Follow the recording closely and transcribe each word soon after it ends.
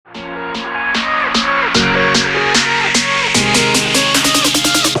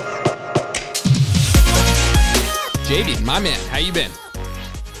Fabian, my man, how you been?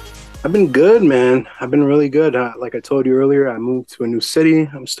 I've been good, man. I've been really good. Like I told you earlier, I moved to a new city.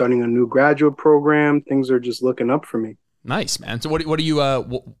 I'm starting a new graduate program. Things are just looking up for me. Nice, man. So what do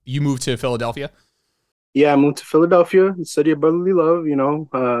you you moved to Philadelphia? Yeah, I moved to Philadelphia, the city of brotherly love.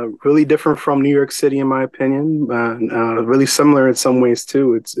 Really different from New York City, in my opinion. Really similar in some ways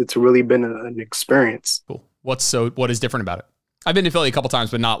too. It's really been an experience. Cool. What is different about it? I've been to Philly a couple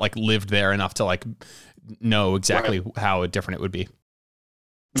times, but not like lived there enough to like know exactly Right. how different it would be.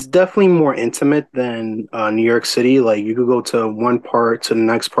 It's definitely more intimate than New York City. Like you could go to one part to the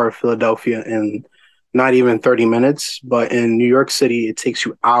next part of Philadelphia in not even 30 minutes, but in New York City, it takes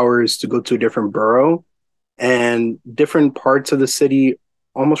you hours to go to a different borough. And different parts of the city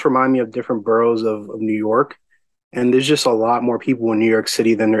almost remind me of different boroughs of New York. And there's just a lot more people in New York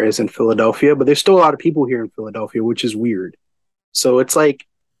City than there is in Philadelphia, but there's still a lot of people here in Philadelphia, which is weird. So it's like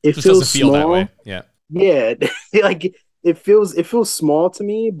it Just doesn't feels feel that way. small. Yeah. Yeah, like it feels small to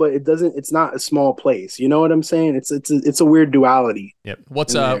me, but it doesn't. It's not a small place. You know what I'm saying? It's a weird duality Yep. in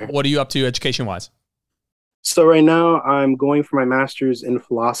there. What are you up to education wise? So right now I'm going for my master's in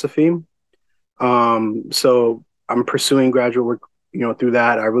philosophy. So I'm pursuing graduate work, through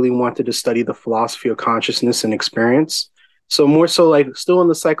that. I really wanted to study the philosophy of consciousness and experience. So more so like still on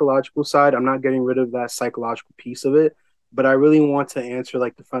the psychological side, I'm not getting rid of that psychological piece of it, but I really want to answer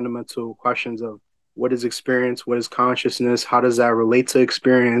like the fundamental questions of what is experience, what is consciousness, how does that relate to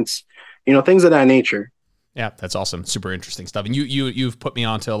experience, things of that nature. Yeah, that's awesome. Super interesting stuff. And you've put me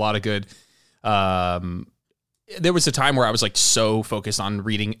onto a lot of good um there was a time where I was like so focused on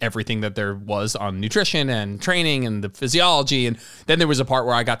reading everything that there was on nutrition and training and the physiology. And then there was a part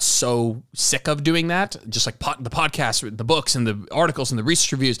where I got so sick of doing that, just like the podcasts, the books and the articles and the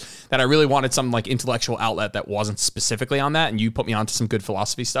research reviews, that I really wanted some like intellectual outlet that wasn't specifically on that. And you put me onto some good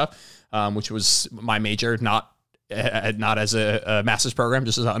philosophy stuff, which was my major, not as a master's program,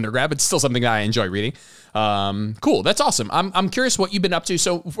 just as an undergrad, but still something that I enjoy reading. Cool. That's awesome. I'm curious what you've been up to.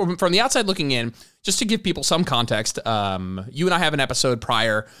 So from the outside looking in, just to give people some context, you and I have an episode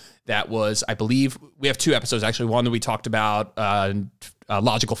prior that was, I believe we have two episodes, actually. One that we talked about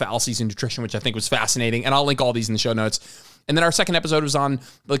logical fallacies in nutrition, which I think was fascinating. And I'll link all these in the show notes. And then our second episode was on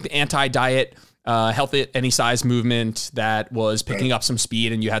like the anti-diet health at any size movement that was picking up some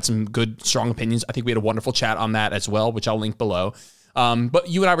speed, and you had some good, strong opinions. I think we had a wonderful chat on that as well, which I'll link below. But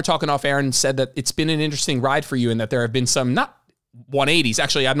you and I were talking off air and said that it's been an interesting ride for you, and that there have been some, not 180s.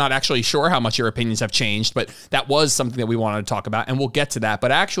 Actually, I'm not actually sure how much your opinions have changed, but that was something that we wanted to talk about, and we'll get to that.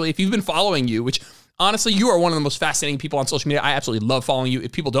 But actually, if you've been following you, which honestly, you are one of the most fascinating people on social media. I absolutely love following you.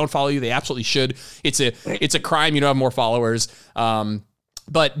 If people don't follow you, they absolutely should. It's a crime you don't have more followers.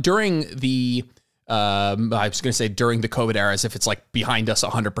 But during the I was going to say during the COVID era, as if it's like behind us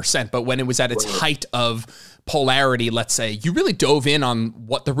 100%. But when it was at its height of polarity, let's say, you really dove in on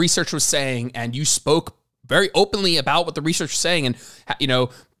what the research was saying, and you spoke very openly about what the research was saying, and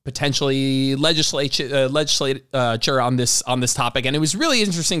potentially legislature on this topic. And it was really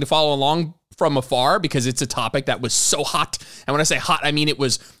interesting to follow along from afar, because it's a topic that was so hot. And when I say hot, I mean it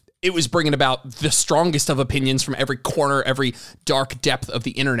was bringing about the strongest of opinions from every corner, every dark depth of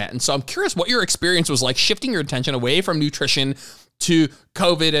the internet. And so I'm curious what your experience was like shifting your attention away from nutrition to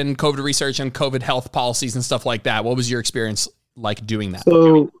COVID and COVID research and COVID health policies and stuff like that. What was your experience like doing that?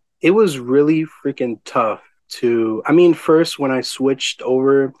 So it was really freaking tough I mean, first when I switched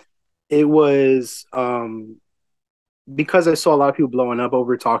over, it was because I saw a lot of people blowing up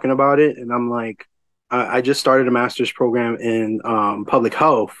over talking about it. And I'm like, I just started a master's program in public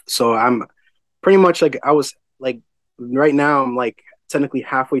health. So I'm pretty much like, I was like, right now, I'm like technically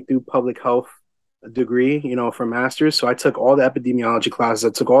halfway through public health degree, for master's. So I took all the epidemiology classes, I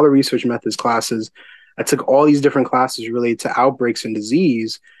took all the research methods classes, I took all these different classes related to outbreaks and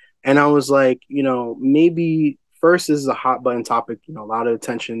disease. And I was like, maybe first, this is a hot button topic, a lot of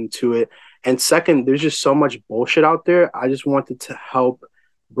attention to it. And second, there's just so much bullshit out there. I just wanted to help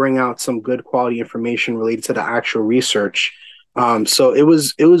bring out some good quality information related to the actual research. So it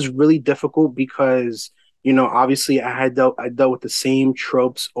was really difficult because, obviously I dealt with the same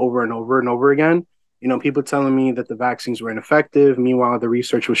tropes over and over and over again. People telling me that the vaccines were ineffective. Meanwhile, the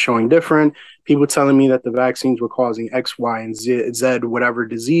research was showing different. People telling me that the vaccines were causing X, Y, and Z, whatever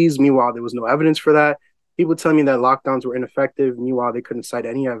disease. Meanwhile, there was no evidence for that. People telling me that lockdowns were ineffective. Meanwhile, they couldn't cite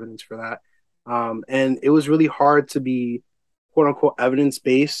any evidence for that. And it was really hard to be quote unquote evidence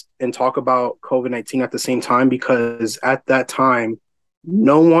based and talk about COVID-19 at the same time, because at that time,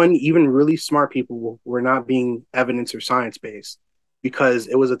 no one, even really smart people, were not being evidence or science based, because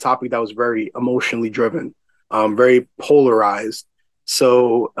it was a topic that was very emotionally driven, very polarized.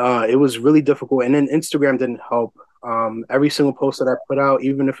 So it was really difficult. And then Instagram didn't help Every single post that I put out,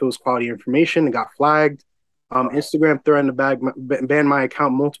 even if it was quality information, it got flagged. Instagram threatened to ban my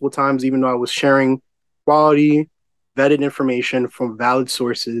account multiple times, even though I was sharing quality, vetted information from valid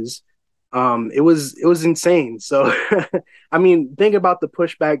sources. It was insane. So, I mean, think about the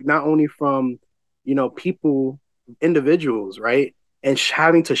pushback not only from people, individuals, right, and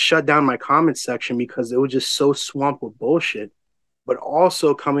having to shut down my comment section because it was just so swamped with bullshit, but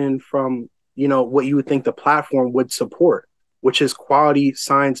also coming from what you would think the platform would support, which is quality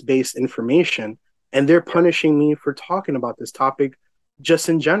science-based information, and they're punishing me for talking about this topic just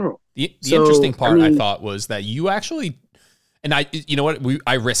in general. The interesting part I thought was that you actually, and you know what,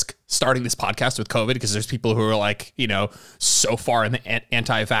 I risk starting this podcast with COVID because there's people who are like, so far in the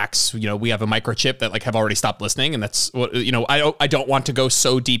anti-vax, we have a microchip that like have already stopped listening. And that's what, I don't want to go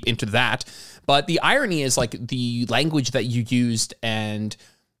so deep into that. But the irony is like the language that you used and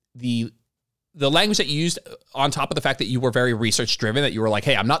the language that you used on top of the fact that you were very research driven, that you were like,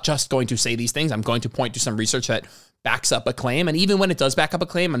 hey, I'm not just going to say these things. I'm going to point to some research that backs up a claim. And even when it does back up a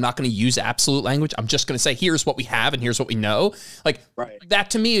claim, I'm not going to use absolute language. I'm just going to say, here's what we have and here's what we know. Like that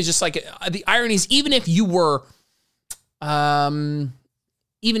to me is just like the irony is even if you were, and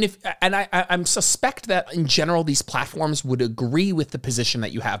I'm suspect that in general, these platforms would agree with the position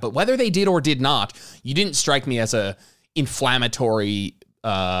that you have, but whether they did or did not, you didn't strike me as a inflammatory,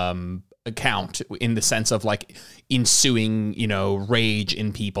 account in the sense of like ensuing, rage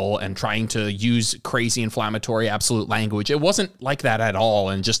in people and trying to use crazy inflammatory absolute language. It wasn't like that at all.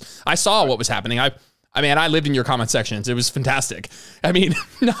 And just, I saw what was happening. I lived in your comment sections. It was fantastic. I mean,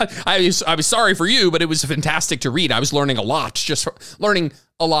 I was sorry for you, but it was fantastic to read. I was learning a lot, just learning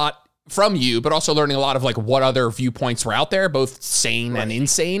a lot from you, but also learning a lot of like what other viewpoints were out there, both sane and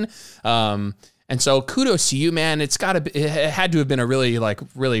insane. And so kudos to you, man. It had to have been a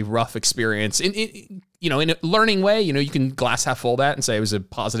really rough experience in a learning way. You can glass half full that and say it was a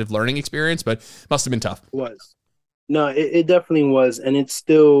positive learning experience, but must have been tough. It was. No, it definitely was. And it's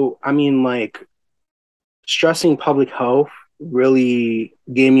still, stressing public health really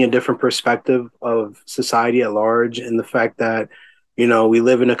gave me a different perspective of society at large, and the fact that, we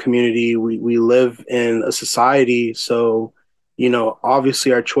live in a community, we live in a society. So,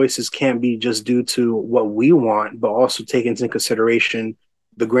 obviously our choices can't be just due to what we want, but also take into consideration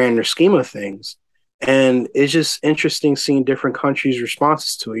the grander scheme of things. And it's just interesting seeing different countries'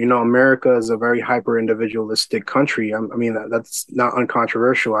 responses to it. America is a very hyper individualistic country. That's not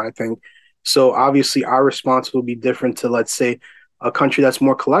uncontroversial, I think. So obviously our response will be different to, let's say, a country that's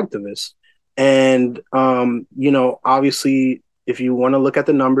more collectivist. And, obviously, if you want to look at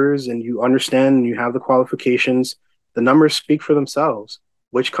the numbers and you understand and you have the qualifications, the numbers speak for themselves.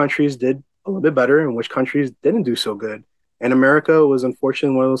 Which countries did a little bit better and which countries didn't do so good. And America was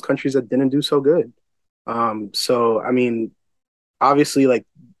unfortunately one of those countries that didn't do so good. Obviously, like,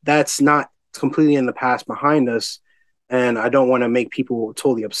 that's not completely in the past behind us. And I don't want to make people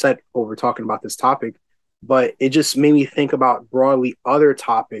totally upset over talking about this topic, but it just made me think about broadly other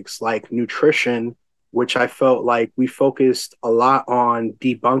topics like nutrition, which I felt like we focused a lot on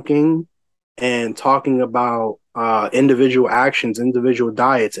debunking and talking about individual actions, individual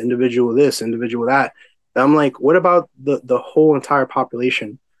diets, individual this, individual that. And I'm like, what about the whole entire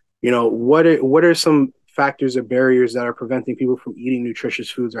population? What are some factors or barriers that are preventing people from eating nutritious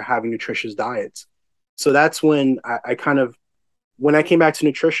foods or having nutritious diets? So that's when when I came back to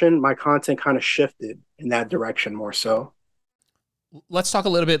nutrition, my content kind of shifted in that direction more so. Let's talk a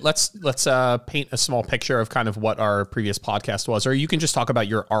little bit. Let's paint a small picture of kind of what our previous podcast was, or you can just talk about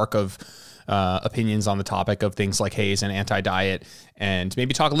your arc of opinions on the topic of things like Haze and anti-diet, and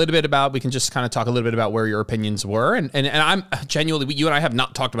maybe talk a little bit about, we can just kind of talk a little bit about where your opinions were. And I'm genuinely, you and I have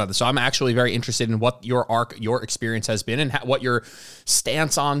not talked about this, so I'm actually very interested in what your arc, your experience has been, and what your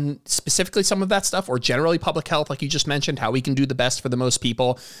stance on specifically some of that stuff, or generally public health, like you just mentioned, how we can do the best for the most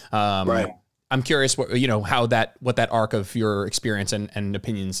people. Right. I'm curious what that arc of your experience and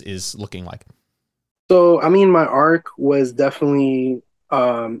opinions is looking like. So, my arc was definitely,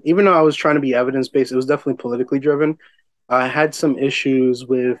 even though I was trying to be evidence-based, it was definitely politically driven. I had some issues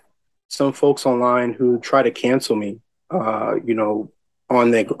with some folks online who try to cancel me, on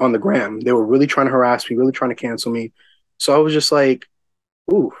the gram. They were really trying to harass me, really trying to cancel me. So I was just like,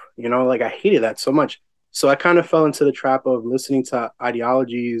 ooh, I hated that so much. So I kind of fell into the trap of listening to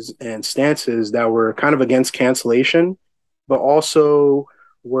ideologies and stances that were kind of against cancellation, but also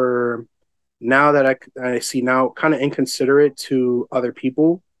were, now that I see now, kind of inconsiderate to other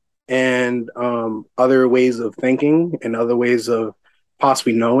people and other ways of thinking and other ways of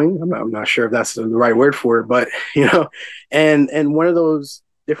possibly knowing. I'm not sure if that's the right word for it, but and one of those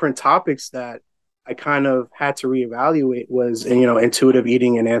different topics that I kind of had to reevaluate was, intuitive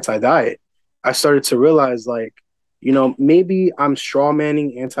eating and anti-diet. I started to realize like, maybe I'm straw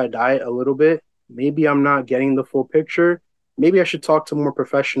manning anti-diet a little bit. Maybe I'm not getting the full picture. Maybe I should talk to more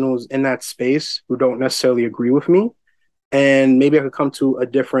professionals in that space who don't necessarily agree with me. And maybe I could come to a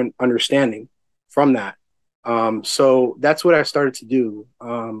different understanding from that. So that's what I started to do.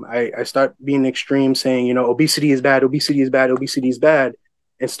 I start being extreme, saying, obesity is bad, obesity is bad, obesity is bad,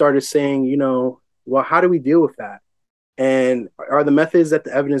 and started saying, well, how do we deal with that? And are the methods that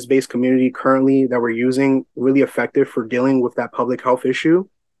the evidence-based community currently that we're using really effective for dealing with that public health issue?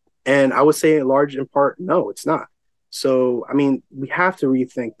 And I would say in large in part, no, it's not. So, I mean, we have to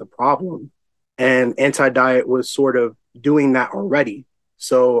rethink the problem. And anti-diet was sort of doing that already.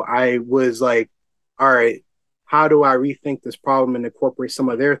 So I was like, all right, how do I rethink this problem and incorporate some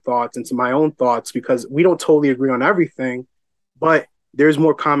of their thoughts into my own thoughts? Because we don't totally agree on everything, but there's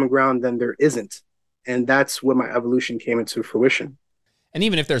more common ground than there isn't. And that's where my evolution came into fruition. And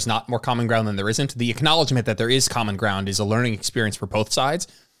even if there's not more common ground than there isn't, the acknowledgement that there is common ground is a learning experience for both sides.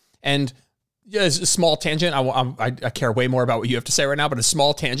 And as a small tangent, I care way more about what you have to say right now, but a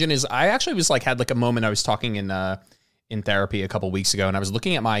small tangent is I actually was like, had like a moment. I was talking in therapy a couple of weeks ago, and I was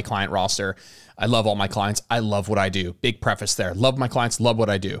looking at my client roster. I love all my clients. I love what I do. Big preface there. Love my clients, love what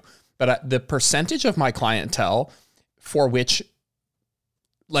I do. But the percentage of my clientele for which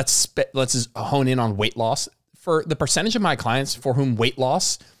let's hone in on weight loss, for the percentage of my clients for whom weight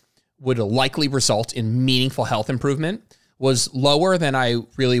loss would likely result in meaningful health improvement was lower than I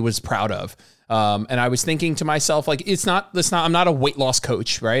really was proud of. And I was thinking to myself, like, I'm not a weight loss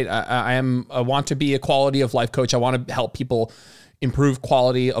coach, right? I want to be a quality of life coach. I want to help people improve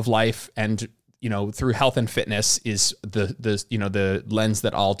quality of life. And, through health and fitness is the lens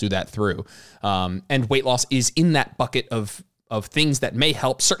that I'll do that through. And weight loss is in that bucket of things that may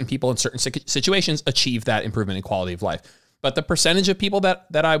help certain people in certain situations achieve that improvement in quality of life. But the percentage of people that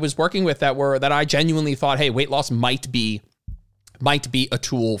I was working with that I genuinely thought, hey, weight loss might be a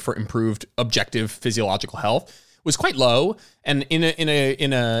tool for improved objective physiological health was quite low, and in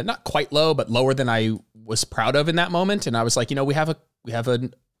a not quite low, but lower than I was proud of in that moment. And I was like,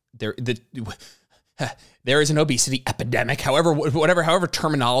 there is an obesity epidemic, however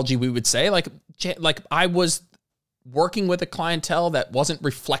terminology we would say, like I was working with a clientele that wasn't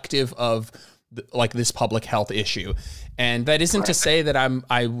reflective of like this public health issue. And that isn't to say that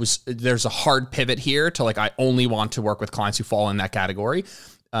there's a hard pivot here to like, I only want to work with clients who fall in that category.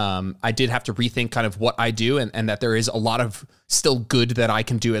 I did have to rethink kind of what I do and that there is a lot of still good that I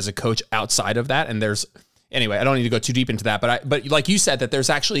can do as a coach outside of that. And anyway, I don't need to go too deep into that, but like you said, that there's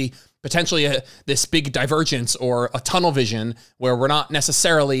actually potentially this big divergence or a tunnel vision where we're not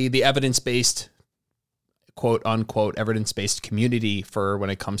necessarily the evidence-based, quote unquote, evidence-based community for when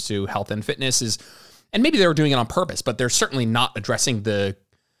it comes to health and fitness and maybe they were doing it on purpose, but they're certainly not addressing if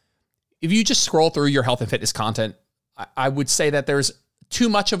you just scroll through your health and fitness content, I would say that there's too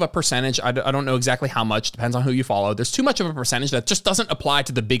much of a percentage. I don't know exactly how much, depends on who you follow. There's too much of a percentage that just doesn't apply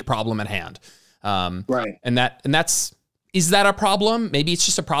to the big problem at hand. Right. Is that a problem? Maybe it's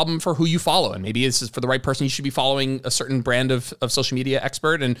just a problem for who you follow. And maybe it's just for the right person, you should be following a certain brand of social media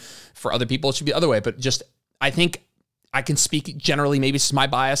expert. And for other people, it should be the other way. But just, I think I can speak generally, maybe it's my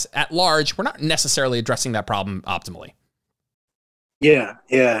bias at large. We're not necessarily addressing that problem optimally. Yeah.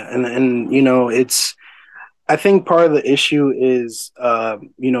 And I think part of the issue is,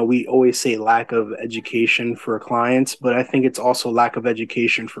 we always say lack of education for clients, but I think it's also lack of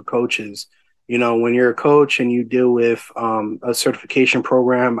education for coaches. When you're a coach and you deal with a certification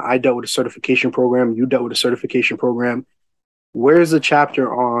program, I dealt with a certification program, you dealt with a certification program. Where's the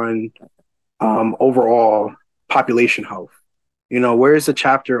chapter on overall population health? Where's the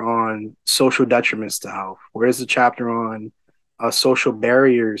chapter on social detriments to health? Where's the chapter on social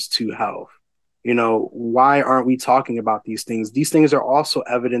barriers to health? Why aren't we talking about these things? These things are also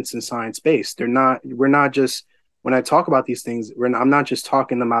evidence and science-based. We're not just, when I talk about these things, I'm not just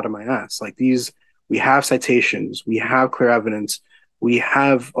talking them out of my ass. Like we have citations, we have clear evidence, we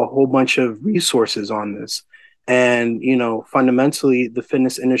have a whole bunch of resources on this. And, fundamentally, the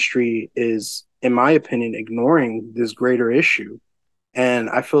fitness industry is, in my opinion, ignoring this greater issue.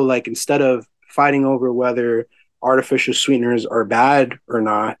 And I feel like instead of fighting over whether artificial sweeteners are bad or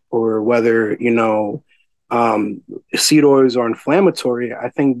not, or whether, seed oils are inflammatory, I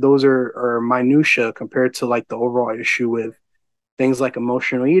think those are minutia compared to like the overall issue with things like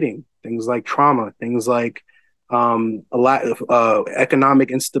emotional eating, things like trauma, things like a lot of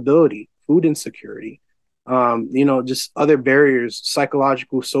economic instability, food insecurity, just other barriers,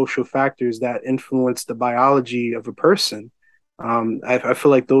 psychological, social factors that influence the biology of a person. I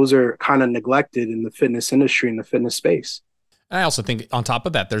feel like those are kind of neglected in the fitness industry, in the fitness space. I also think on top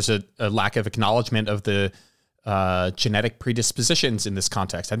of that, there's a lack of acknowledgement of the genetic predispositions in this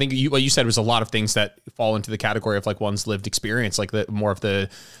context. I think what you said was a lot of things that fall into the category of like one's lived experience, like the more of the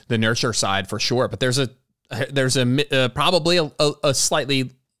nurture side for sure. But there's probably a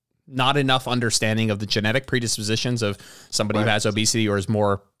slightly not enough understanding of the genetic predispositions of somebody who has obesity or is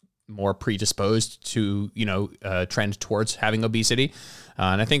more predisposed to, trend towards having obesity.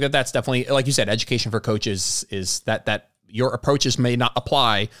 And I think that's definitely, like you said, education for coaches is that your approaches may not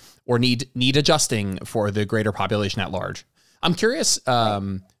apply or need adjusting for the greater population at large. I'm curious,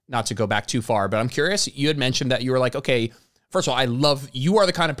 not to go back too far, but I'm curious, you had mentioned that you were like, okay, first of all, you are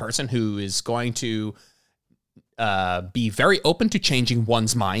the kind of person who is going to be very open to changing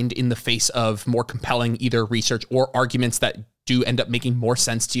one's mind in the face of more compelling either research or arguments that do end up making more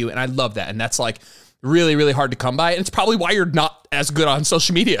sense to you. And I love that. And that's like really, really hard to come by. And it's probably why you're not as good on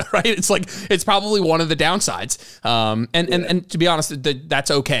social media, right? It's probably one of the downsides. And to be honest,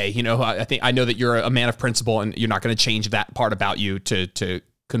 that's okay. I know that you're a man of principle and you're not going to change that part about you to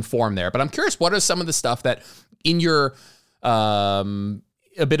conform there. But I'm curious, what are some of the stuff that in your,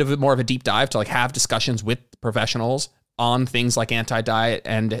 a bit of more of a deep dive to like have discussions with professionals on things like anti-diet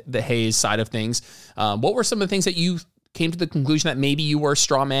and the Hayes side of things. What were some of the things that you came to the conclusion that maybe you were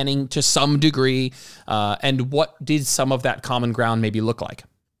straw manning to some degree? And what did some of that common ground maybe look like?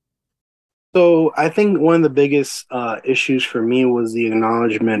 So I think one of the biggest issues for me was the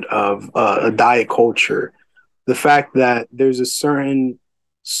acknowledgement of a diet culture. The fact that there's a certain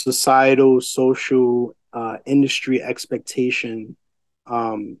societal, social, industry expectation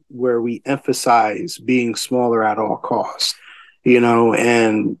where we emphasize being smaller at all costs,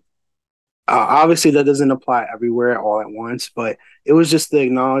 and obviously that doesn't apply everywhere all at once, but it was just the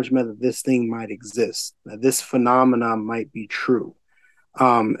acknowledgement that this thing might exist, that this phenomenon might be true.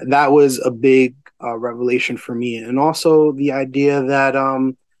 That was a big revelation for me. And also the idea that,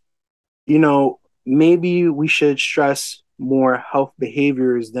 maybe we should stress more health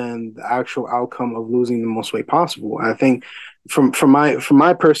behaviors than the actual outcome of losing the most weight possible. I think from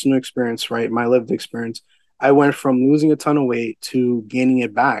my personal experience, right, my lived experience, I went from losing a ton of weight to gaining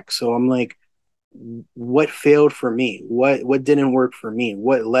it back. So I'm like, what failed for me? What didn't work for me?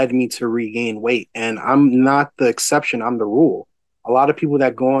 What led me to regain weight? And I'm not the exception, I'm the rule. A lot of people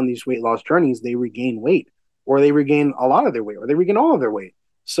that go on these weight loss journeys, they regain weight, or they regain a lot of their weight, or they regain all of their weight.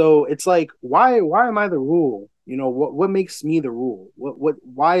 So it's like, why am I the rule? What makes me the rule?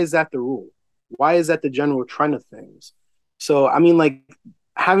 Why is that the rule? Why is that the general trend of things? So I mean, like,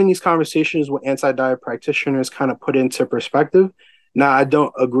 having these conversations with anti-diet practitioners kind of put into perspective. Now, I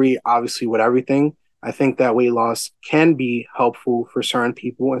don't agree obviously with everything. I think that weight loss can be helpful for certain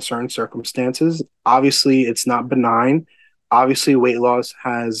people in certain circumstances. Obviously, it's not benign. Obviously, weight loss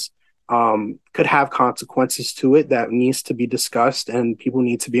could have consequences to it that needs to be discussed, and people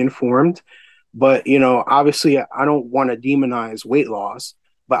need to be informed. But, obviously, I don't want to demonize weight loss,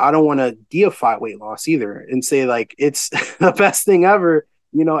 but I don't want to deify weight loss either and say like it's the best thing ever.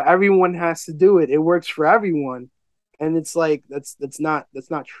 Everyone has to do it. It works for everyone. And it's like that's not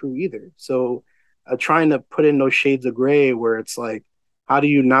true either. So trying to put in those shades of gray where it's like, how do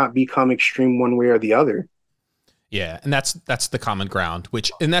you not become extreme one way or the other? Yeah, and that's the common ground,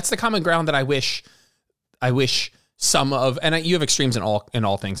 that's the common ground that I wish some of, and you have extremes in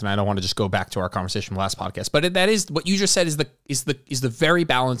all things, and I don't want to just go back to our conversation from the last podcast, but that is what you just said is the very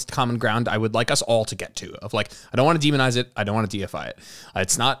balanced common ground I would like us all to get to, of like, I don't want to demonize it, I don't want to deify it.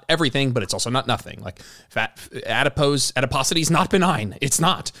 It's not everything, but it's also not nothing. Like adiposity is not benign. It's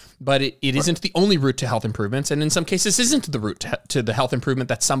not, but it isn't the only route to health improvements, and in some cases isn't the route to the health improvement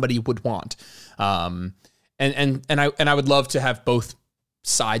that somebody would want. And I would love to have both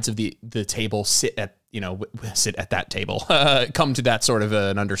sides of the table sit at that table, come to that sort of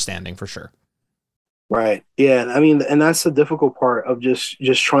an understanding for sure. Right. Yeah. I mean, and that's the difficult part of just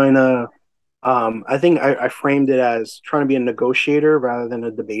trying to, I think I framed it as trying to be a negotiator rather than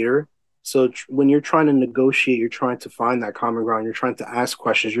a debater. So when you're trying to negotiate, you're trying to find that common ground. You're trying to ask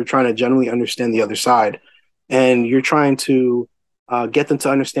questions. You're trying to generally understand the other side, and you're trying to get them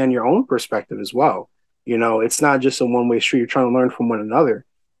to understand your own perspective as well. It's not just a one-way street. You're trying to learn from one another.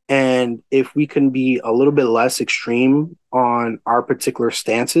 And if we can be a little bit less extreme on our particular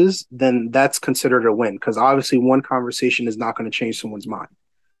stances, then that's considered a win. Because obviously one conversation is not going to change someone's mind.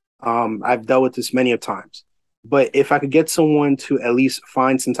 I've dealt with this many of times. But if I could get someone to at least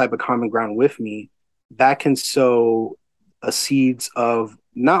find some type of common ground with me, that can sow a seeds of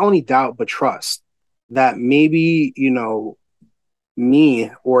not only doubt, but trust that maybe,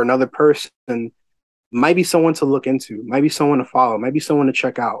 me or another person might be someone to look into, might be someone to follow, might be someone to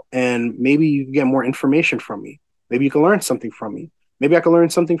check out. And maybe you can get more information from me. Maybe you can learn something from me. Maybe I can learn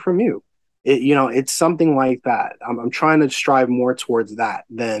something from you. It's something like that. I'm trying to strive more towards that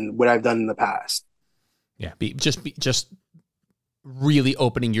than what I've done in the past. Yeah. Just really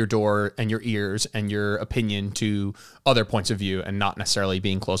opening your door and your ears and your opinion to other points of view and not necessarily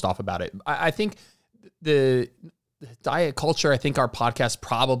being closed off about it. I think the diet culture, I think our podcast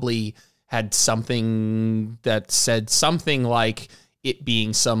probably had something that said something like it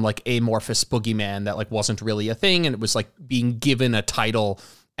being some like amorphous boogeyman that like wasn't really a thing. And it was like being given a title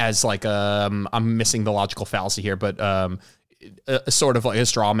as like, I'm missing the logical fallacy here, but a sort of like a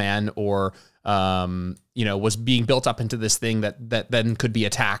straw man or, was being built up into this thing that then could be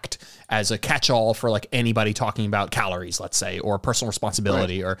attacked as a catch-all for like anybody talking about calories, let's say, or personal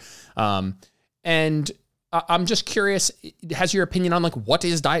responsibility. Right. And I'm just curious, has your opinion on like, what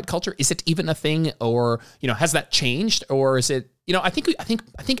is diet culture? Is it even a thing, or, has that changed, or is it, I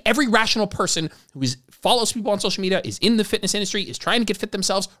think every rational person who follows people on social media, is in the fitness industry, is trying to get fit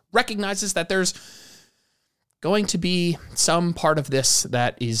themselves, recognizes that there's going to be some part of this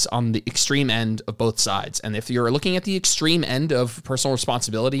that is on the extreme end of both sides. And if you're looking at the extreme end of personal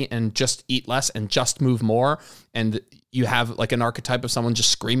responsibility and just eat less and just move more, and you have like an archetype of someone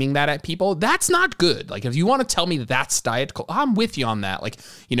just screaming that at people, that's not good. Like, if you want to tell me that's diet, I'm with you on that. Like,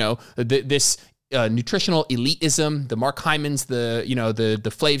 this nutritional elitism, the Mark Hyman's, the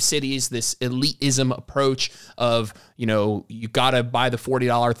Flav Cities, this elitism approach of, you got to buy the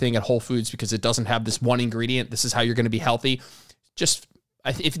 $40 thing at Whole Foods because it doesn't have this one ingredient. This is how you're going to be healthy. Just,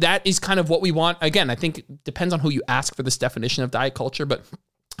 if that is kind of what we want, again, I think it depends on who you ask for this definition of diet culture, but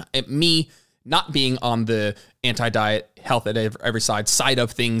me not being on the anti-diet, health at every side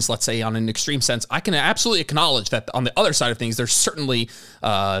of things, let's say on an extreme sense, I can absolutely acknowledge that on the other side of things, there's certainly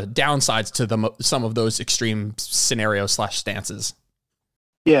downsides to some of those extreme scenarios / stances.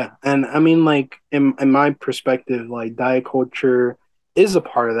 Yeah. And I mean, like in my perspective, like diet culture is a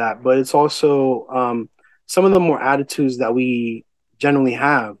part of that, but it's also some of the more attitudes that we generally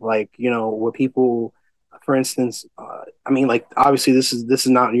have, like, where people, for instance, I mean, like, obviously this is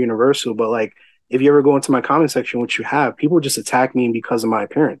not universal, but like, if you ever go into my comment section, which you have, people just attack me because of my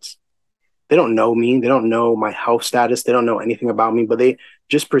appearance. They don't know me. They don't know my health status. They don't know anything about me, but they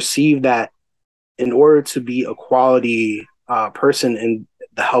just perceive that in order to be a quality person in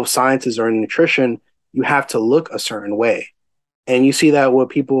the health sciences or in nutrition, you have to look a certain way. And you see that with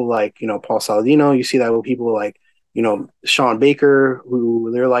people like, Paul Saladino. You see that with people like, Sean Baker, who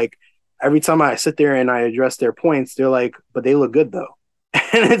they're like, every time I sit there and I address their points, they're like, but they look good though.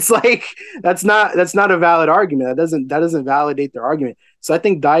 And it's like, that's not a valid argument. That doesn't validate their argument. So I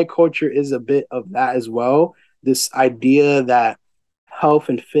think diet culture is a bit of that as well. This idea that health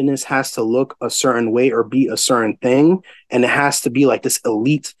and fitness has to look a certain way or be a certain thing. And it has to be like this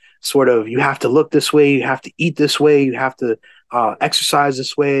elite sort of, you have to look this way, you have to eat this way, you have to exercise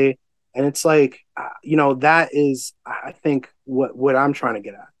this way. And it's like, that is, I think, what I'm trying to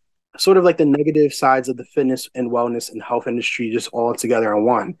get at. Sort of like the negative sides of the fitness and wellness and health industry just all together in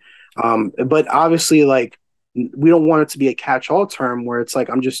one. But obviously, like, we don't want it to be a catch-all term where it's like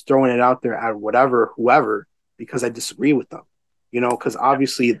I'm just throwing it out there at whoever, because I disagree with them, because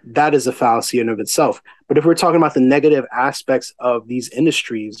obviously that is a fallacy in of itself. But if we're talking about the negative aspects of these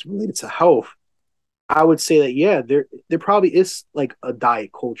industries related to health, I would say that, yeah, there probably is like a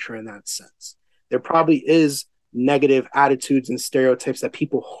diet culture in that sense. There probably is negative attitudes and stereotypes that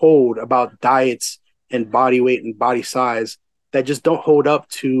people hold about diets and body weight and body size that just don't hold up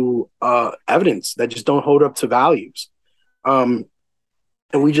to evidence, that just don't hold up to values. And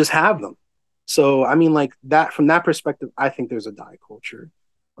we just have them. So, I mean, like that, from that perspective, I think there's a diet culture.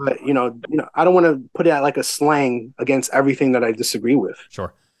 But, I don't want to put it at like a slang against everything that I disagree with.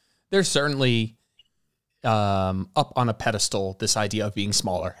 Sure. There's certainly up on a pedestal this idea of being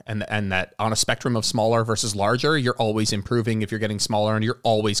smaller, and that on a spectrum of smaller versus larger, you're always improving if you're getting smaller, and you're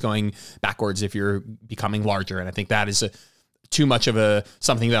always going backwards if you're becoming larger. And I think that is too much of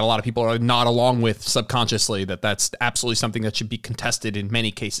something that a lot of people are not along with subconsciously, that's absolutely something that should be contested in many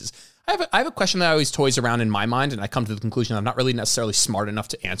cases. I have a question that always toys around in my mind, and I come to the conclusion I'm not really necessarily smart enough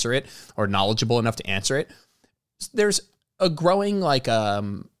to answer it or knowledgeable enough to answer it. There's a growing, like,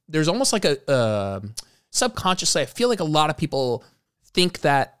 there's almost like a subconsciously, I feel like a lot of people think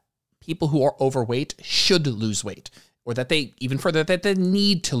that people who are overweight should lose weight, or that they, even further, that they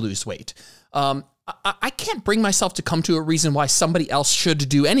need to lose weight. I can't bring myself to come to a reason why somebody else should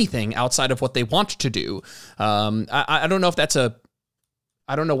do anything outside of what they want to do. I don't know if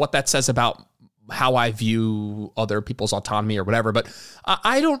I don't know what that says about how I view other people's autonomy or whatever, but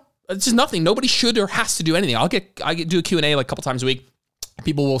I don't It's just nothing. Nobody should or has to do anything. I do a Q&A like a couple times a week.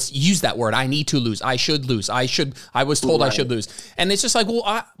 People will use that word. I need to lose. I should lose. I was told I should lose. And it's just like,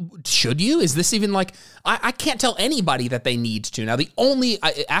 well, should you? Is this even like, I can't tell anybody that they need to. Now,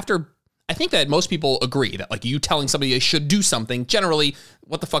 I think that most people agree that like you telling somebody they should do something, generally,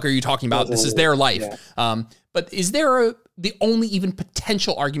 what the fuck are you talking about? This is their life. Yeah. But is there the only even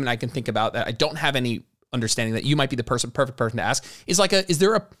potential argument I can think about that I don't have any understanding that you might be the perfect person to ask is like, is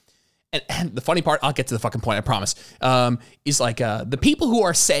there a, and the funny part, I'll get to the fucking point, I promise, is like the people who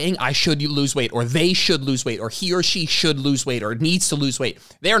are saying I should lose weight or they should lose weight or he or she should lose weight or needs to lose weight,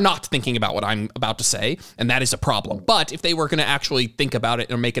 they're not thinking about what I'm about to say, and that is a problem. But if they were going to actually think about it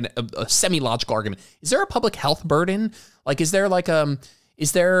or make a semi-logical argument, is there a public health burden? Like, is there like,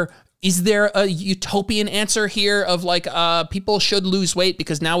 is there a utopian answer here of like people should lose weight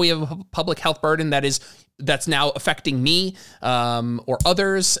because now we have a public health burden that's now affecting me or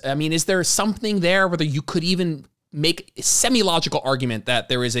others? I mean, is there something there whether you could even make a semi-logical argument that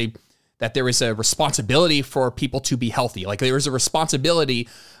there is a responsibility for people to be healthy? Like there is a responsibility.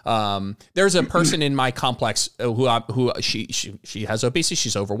 There's a person in my complex who she has obesity,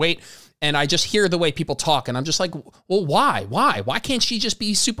 she's overweight, and I just hear the way people talk, and I'm just like, well, why can't she just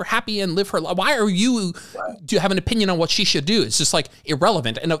be super happy and live her life? Why do you have an opinion on what she should do? It's just like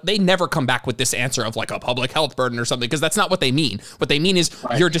irrelevant, and they never come back with this answer of like a public health burden or something, because that's not what they mean. What they mean is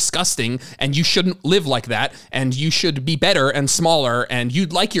you're disgusting, and you shouldn't live like that, and you should be better and smaller, and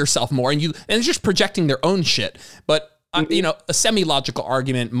you'd like yourself more, and it's just projecting their own shit. But a semi-logical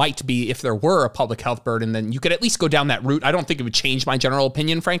argument might be if there were a public health burden, then you could at least go down that route. I don't think it would change my general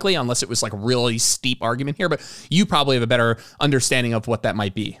opinion, frankly, unless it was like a really steep argument here, but you probably have a better understanding of what that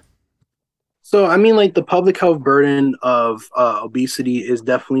might be. So, I mean, like the public health burden of obesity is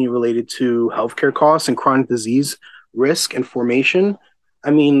definitely related to healthcare costs and chronic disease risk and formation.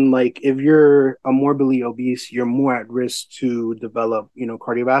 I mean, like if you're a morbidly obese, you're more at risk to develop,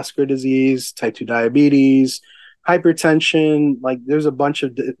 cardiovascular disease, type 2 diabetes, hypertension. Like there's a bunch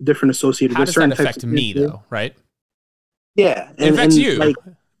of different associated with certain types. How does that affect me though, right? Yeah. It affects you. Like,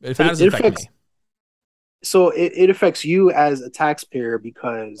 it affect me. So it affects you as a taxpayer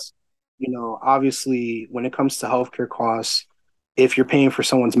because, obviously when it comes to healthcare costs, if you're paying for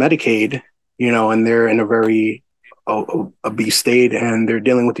someone's Medicaid, and they're in a very obese state and they're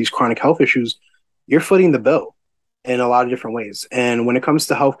dealing with these chronic health issues, you're footing the bill in a lot of different ways. And when it comes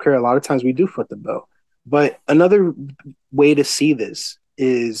to healthcare, a lot of times we do foot the bill. But another way to see this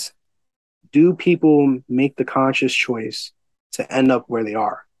is, do people make the conscious choice to end up where they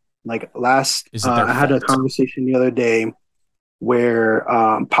are? Like I had a conversation the other day where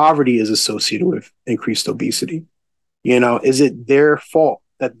poverty is associated with increased obesity. Is it their fault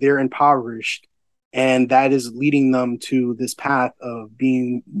that they're impoverished and that is leading them to this path of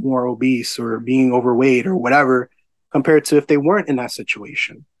being more obese or being overweight or whatever, compared to if they weren't in that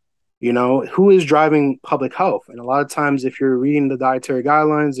situation? Who is driving public health? And a lot of times, if you're reading the dietary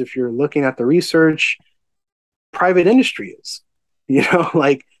guidelines, if you're looking at the research, private industry is,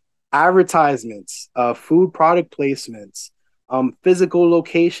 like advertisements, food product placements, physical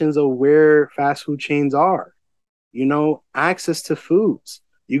locations of where fast food chains are, access to foods.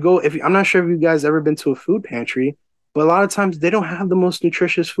 I'm not sure if you guys ever been to a food pantry, but a lot of times they don't have the most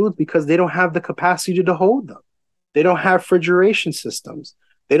nutritious foods because they don't have the capacity to hold them. They don't have refrigeration systems.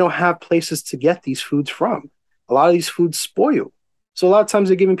 They don't have places to get these foods from. A lot of these foods spoil. So a lot of times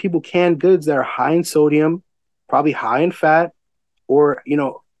they're giving people canned goods that are high in sodium, probably high in fat, or,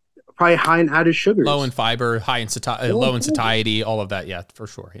 probably high in added sugars. Low in fiber, high in low in satiety, all of that. Yeah, for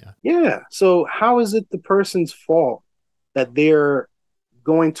sure. Yeah. Yeah. So how is it the person's fault that they're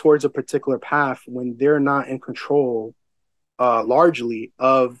going towards a particular path when they're not in control largely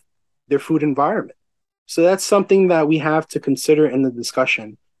of their food environment? So that's something that we have to consider in the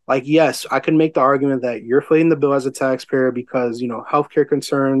discussion. Like, yes, I can make the argument that you're footing the bill as a taxpayer because, healthcare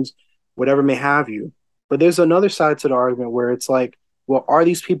concerns, whatever may have you. But there's another side to the argument where it's like, well, are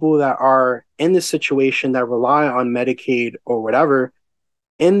these people that are in this situation that rely on Medicaid or whatever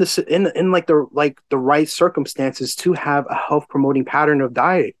in the right circumstances to have a health promoting pattern of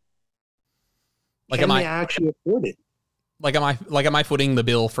diet? Like, can they actually afford it? Like, am I footing the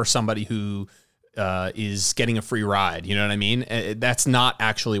bill for somebody who is getting a free ride? You know what I mean? That's not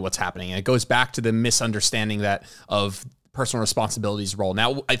actually what's happening. And it goes back to the misunderstanding of personal responsibility's role.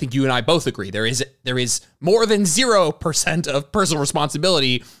 Now, I think you and I both agree there is more than 0% of personal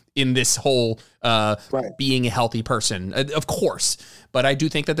responsibility in this whole being a healthy person, of course. But I do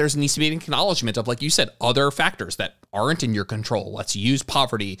think that there needs to be an acknowledgement of, like you said, other factors that aren't in your control. Let's use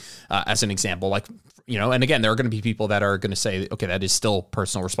poverty as an example. Like, And again, there are going to be people that are going to say, okay, that is still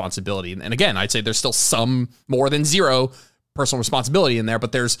personal responsibility. And again, I'd say there's still some more than zero personal responsibility in there,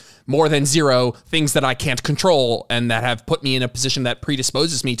 but there's more than zero things that I can't control and that have put me in a position that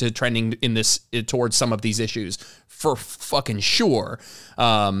predisposes me to trending in this towards some of these issues for fucking sure.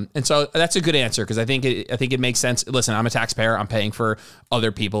 And so that's a good answer, because I think it makes sense. Listen, I'm a taxpayer. I'm paying for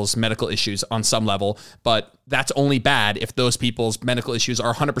other people's medical issues on some level, but that's only bad if those people's medical issues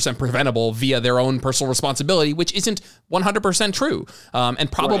are 100% preventable via their own personal responsibility, which isn't 100% true, and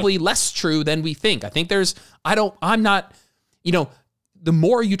probably less true than we think. I think I'm not, the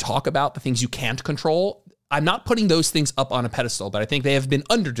more you talk about the things you can't control, I'm not putting those things up on a pedestal, but I think they have been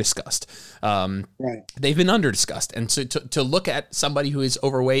under-discussed. They've been under-discussed. And so to look at somebody who is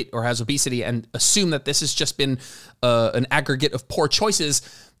overweight or has obesity and assume that this has just been an aggregate of poor choices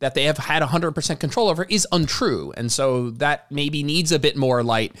that they have had 100% control over is untrue. And so that maybe needs a bit more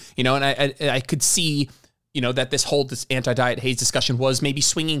light, and I could see, that this anti-diet haze discussion was maybe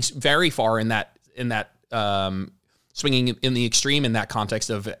swinging very far in that swinging in the extreme in that context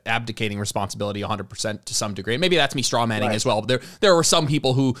of abdicating responsibility 100% to some degree. Maybe that's me straw manning as well. But there were some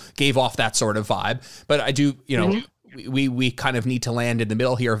people who gave off that sort of vibe. But I do, we kind of need to land in the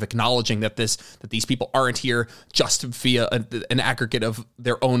middle here of acknowledging that these people aren't here just via an aggregate of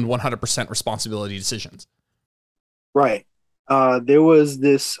their own 100% responsibility decisions. Right. There was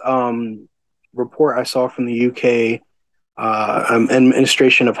this report I saw from the UK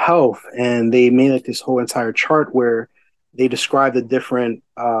Administration of Health, and they made like this whole entire chart where they describe the different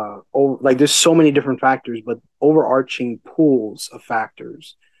there's so many different factors, but overarching pools of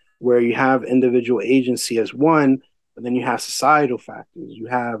factors where you have individual agency as one, but then you have societal factors, you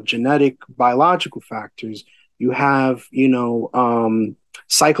have genetic biological factors, you have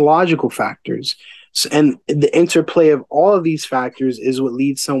psychological factors. So, and the interplay of all of these factors is what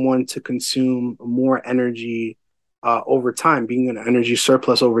leads someone to consume more energy over time, being an energy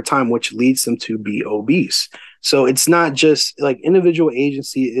surplus over time, which leads them to be obese. So it's not just like individual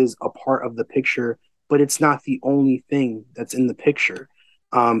agency is a part of the picture, but it's not the only thing that's in the picture.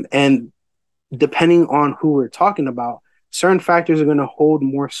 And depending on who we're talking about, certain factors are going to hold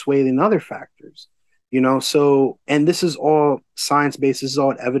more sway than other factors. So, and this is all science-based, this is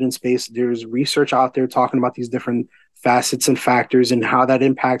all evidence-based. There's research out there talking about these different facets and factors and how that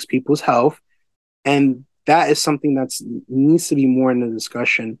impacts people's health. And that is something that needs to be more in the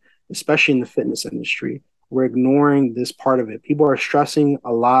discussion, especially in the fitness industry. We're ignoring this part of it. People are stressing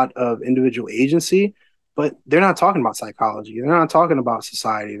a lot of individual agency, but they're not talking about psychology. They're not talking about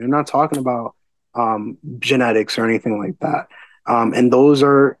society. They're not talking about genetics or anything like that. And those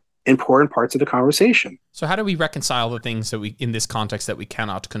are important parts of the conversation. So how do we reconcile the things that we, in this context, that we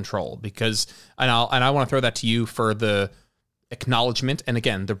cannot control? Because, and I want to throw that to you for the acknowledgement and,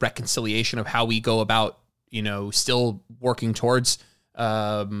 again, the reconciliation of how we go about still working towards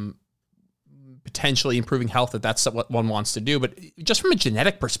potentially improving health, that's what one wants to do. But just from a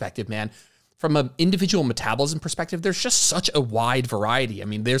genetic perspective, man, from an individual metabolism perspective, there's just such a wide variety. I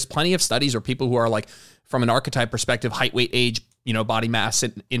mean, there's plenty of studies where people who are like, from an archetype perspective, height, weight, age, body mass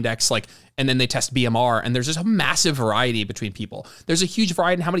index, and then they test BMR, and there's just a massive variety between people. There's a huge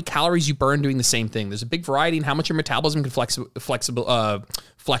variety in how many calories you burn doing the same thing. There's a big variety in how much your metabolism can flex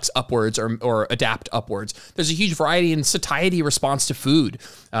upwards or adapt upwards. There's a huge variety in satiety response to food.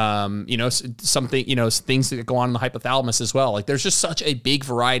 Things that go on in the hypothalamus as well. Like, there's just such a big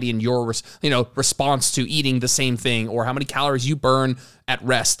variety in your response to eating the same thing, or how many calories you burn at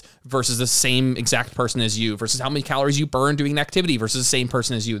rest versus the same exact person as you, versus how many calories you burn doing an activity versus the same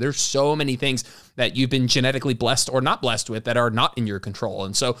person as you. There's so many things that you've been genetically blessed or not blessed with that are not in your control.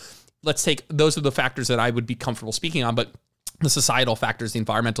 And so let's take, those are the factors that I would be comfortable speaking on, but the societal factors, the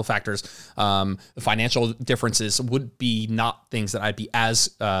environmental factors, the financial differences would be not things that I'd be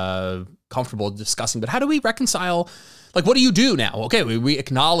as comfortable discussing. But how do we reconcile? Like, what do you do now? Okay, we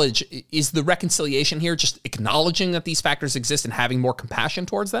acknowledge, is the reconciliation here just acknowledging that these factors exist and having more compassion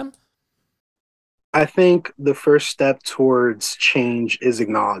towards them? I think the first step towards change is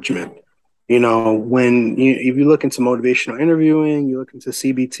acknowledgement. When if you look into motivational interviewing, you look into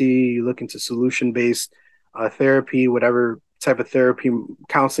CBT, you look into solution-based therapy, whatever type of therapy,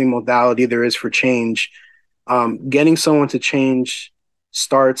 counseling modality there is for change, getting someone to change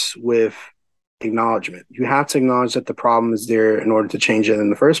starts with acknowledgement. You have to acknowledge that the problem is there in order to change it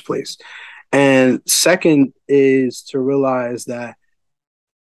in the first place. And second is to realize that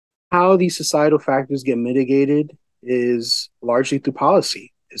how these societal factors get mitigated is largely through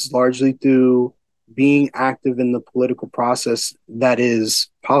policy. It's largely through being active in the political process that is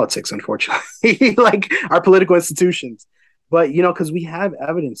politics, unfortunately, like our political institutions. But, because we have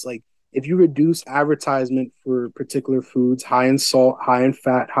evidence, like if you reduce advertisement for particular foods high in salt, high in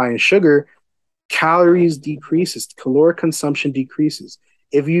fat, high in sugar, calories decreases, caloric consumption decreases.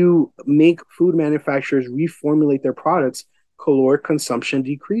 If you make food manufacturers reformulate their products, caloric consumption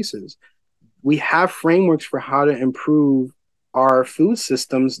decreases. We have frameworks for how to improve our food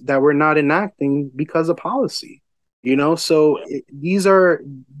systems that we're not enacting because of policy. So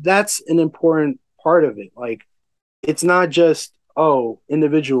that's an important part of it. Like, it's not just, oh,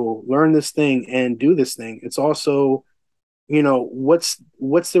 individual, learn this thing and do this thing. It's also, what's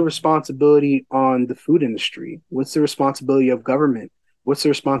the responsibility on the food industry? What's the responsibility of government? What's the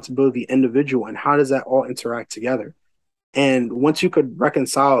responsibility of the individual? And how does that all interact together? And once you could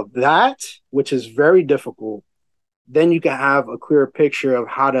reconcile that, which is very difficult, then you can have a clearer picture of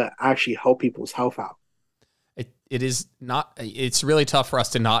how to actually help people's health out. It is not, it's really tough for us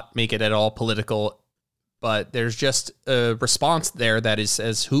to not make it at all political, but there's just a response there that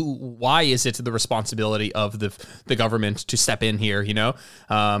says, why is it the responsibility of the government to step in here?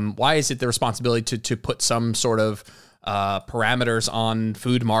 Why is it the responsibility to put some sort of parameters on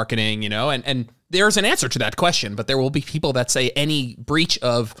food marketing, and there's an answer to that question, but there will be people that say any breach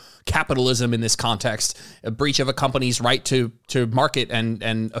of capitalism in this context, a breach of a company's right to market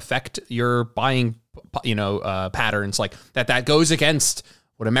and affect your buying, patterns, like that goes against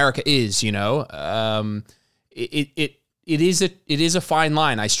what America is. It is a fine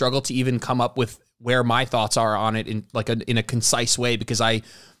line. I struggle to even come up with where my thoughts are on it in a concise way, because I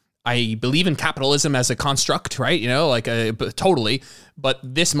believe in capitalism as a construct, right? Totally. But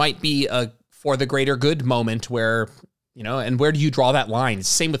this might be a for the greater good moment where, and where do you draw that line?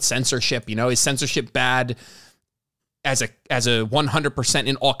 Same with censorship. Is censorship bad as a 100%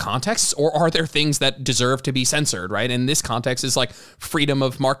 in all contexts, or are there things that deserve to be censored, right? And this context is like freedom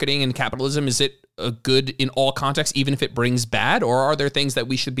of marketing and capitalism. Is it a good in all contexts, even if it brings bad, or are there things that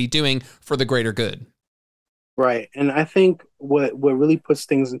we should be doing for the greater good? Right. And I think what really puts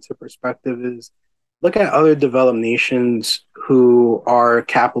things into perspective is look at other developed nations who are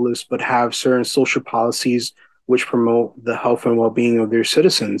capitalist but have certain social policies which promote the health and well-being of their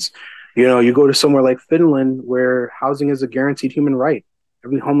citizens. You go to somewhere like Finland, where housing is a guaranteed human right.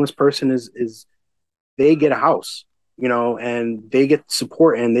 Every homeless person they get a house, and they get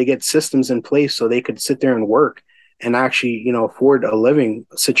support and they get systems in place so they could sit there and work and actually, afford a living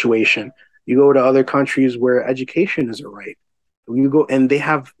situation. You go to other countries where education is a right. You go and they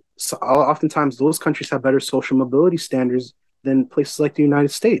have, oftentimes those countries have better social mobility standards than places like the United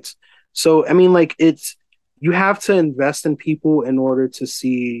States. So, I mean, you have to invest in people in order to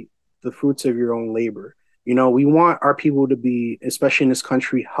see the fruits of your own labor. We want our people to be, especially in this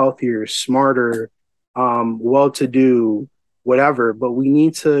country, healthier, smarter, well-to-do, whatever, but we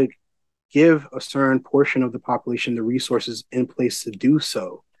need to give a certain portion of the population the resources in place to do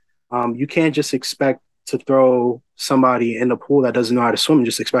so. You can't just expect to throw somebody in a pool that doesn't know how to swim and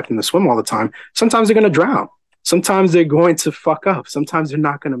just expect them to swim all the time. Sometimes they're going to drown. Sometimes they're going to fuck up. Sometimes they're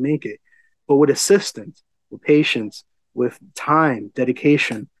not going to make it. But with assistance, with patience, with time,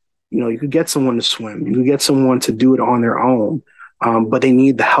 dedication, you could get someone to swim. You could get someone to do it on their own, but they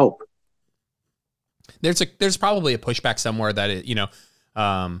need the help. There's probably a pushback somewhere that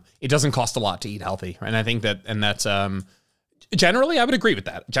it doesn't cost a lot to eat healthy, and I think that's generally I would agree with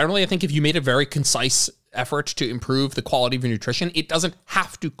that. Generally, I think if you made a very concise effort to improve the quality of your nutrition, it doesn't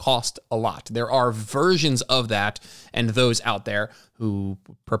have to cost a lot. There are versions of that, and those out there who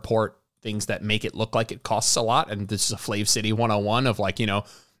purport things that make it look like it costs a lot, and this is a Flav City 101 of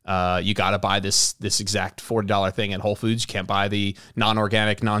you got to buy this exact $40 thing at Whole Foods. You can't buy the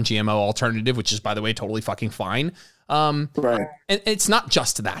non-organic, non-GMO alternative, which is, by the way, totally fucking fine. Right. And it's not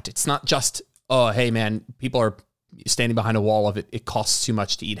just that. It's not just, oh, hey, man, people are standing behind a wall of it. It costs too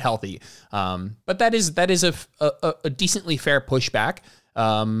much to eat healthy. But that is a decently fair pushback.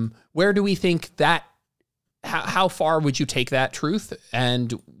 Where do we think that, how far would you take that truth?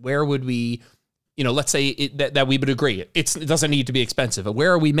 And where would we, let's say that we would agree it doesn't need to be expensive, but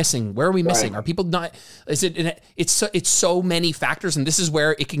where are we missing? Where are we missing? Right. Are people not, it's so many factors, and this is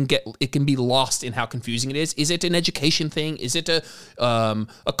where it can be lost in how confusing it is. Is it an education thing? Is it a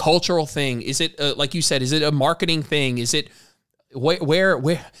cultural thing? Is it like you said, is it a marketing thing? Is it where,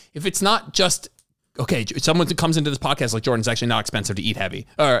 if it's not just, okay, someone that comes into this podcast like, Jordan, it's actually not expensive to eat heavy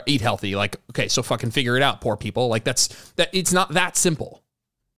or eat healthy. Like, okay, so fucking figure it out, poor people. Like it's not that simple.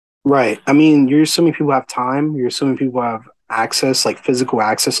 Right. I mean, you're assuming people have time. You're assuming people have access, like physical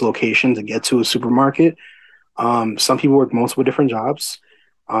access location to get to a supermarket. Some people work multiple different jobs.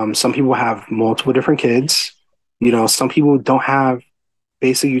 Some people have multiple different kids. Some people don't have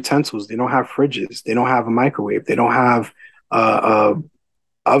basic utensils. They don't have fridges. They don't have a microwave. They don't have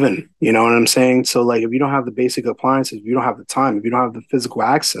oven. You know what I'm saying? So like if you don't have the basic appliances, if you don't have the time, if you don't have the physical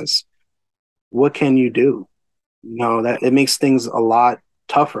access, what can you do? You know, that it makes things a lot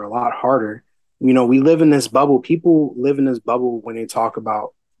tougher, a lot harder. You know, we live in this bubble. People live in this bubble when they talk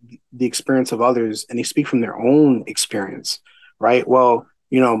about the experience of others and they speak from their own experience, right? Well,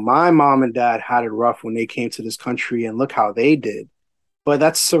 you know, my mom and dad had it rough when they came to this country and look how they did. But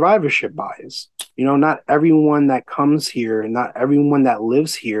that's survivorship bias. You know, not everyone that comes here, not everyone that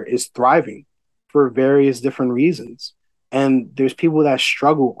lives here is thriving for various different reasons. And there's people that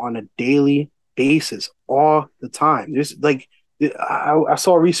struggle on a daily basis all the time. There's like, I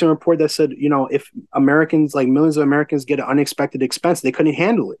saw a recent report that said, you know, if Americans, like millions of Americans, get an unexpected expense, they couldn't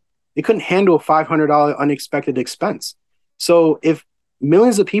handle it. They couldn't handle a $500 unexpected expense. So if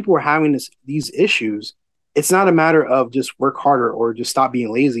millions of people are having these issues, it's not a matter of just work harder or just stop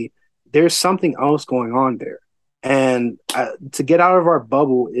being lazy. There's something else going on there. And to get out of our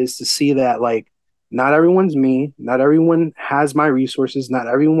bubble is to see that, like, not everyone's me. Not everyone has my resources. Not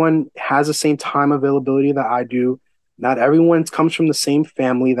everyone has the same time availability that I do. Not everyone comes from the same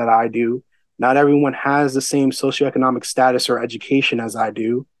family that I do. Not everyone has the same socioeconomic status or education as I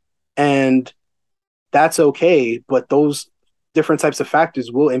do. And that's okay. But those different types of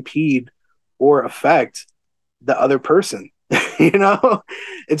factors will impede or affect the other person. You know,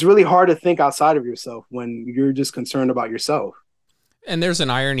 it's really hard to think outside of yourself when you're just concerned about yourself. And there's an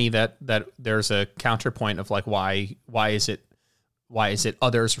irony that there's a counterpoint of like, why is it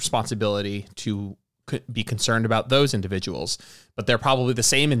others' responsibility to be concerned about those individuals, but they're probably the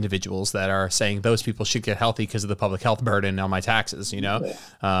same individuals that are saying those people should get healthy because of the public health burden on my taxes, you know?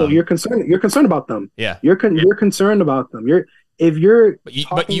 So you're concerned about them. Yeah. You're concerned about them.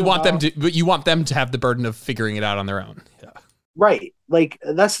 But you want them to have the burden of figuring it out on their own. Yeah. Right. Like,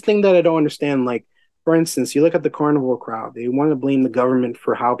 that's the thing that I don't understand. Like, for instance, you look at the carnival crowd, they want to blame the government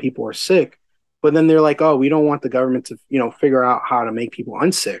for how people are sick, but then they're like, oh, we don't want the government to, you know, figure out how to make people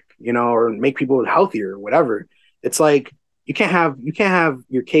unsick, you know, or make people healthier or whatever. It's like, you can't have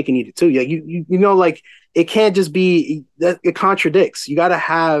your cake and eat it too. Yeah. You know, like, it can't just be that. It contradicts. You got to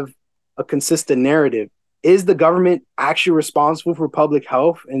have a consistent narrative. Is the government actually responsible for public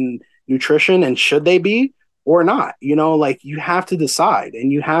health and nutrition, and should they be or not? You know, like, you have to decide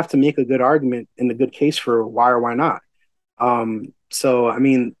and you have to make a good argument and a good case for why or why not. So, I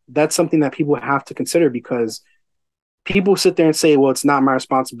mean, that's something that people have to consider, because people sit there and say, well, it's not my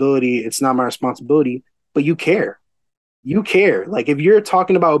responsibility. It's not my responsibility, but you care. You care. Like, if you're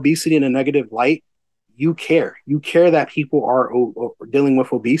talking about obesity in a negative light, you care. You care that people are dealing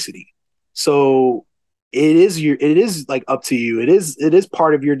with obesity. So it is like up to you. It is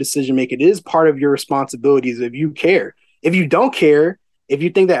part of your decision making. It is part of your responsibilities if you care. If you don't care, if you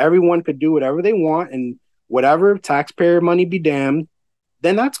think that everyone could do whatever they want and whatever, taxpayer money be damned,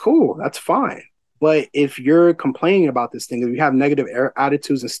 then that's cool. That's fine. But if you're complaining about this thing, if you have negative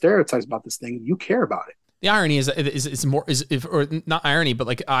attitudes and stereotypes about this thing, you care about it. The irony is more or not irony, but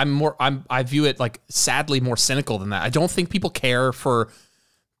like I view it like sadly more cynical than that. I don't even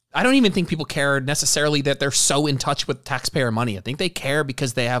think people care necessarily that they're so in touch with taxpayer money. I think they care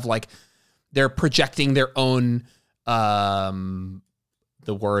because they have like, they're projecting their own,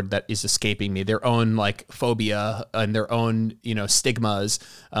 the word that is escaping me, their own like phobia and their own, you know, stigmas.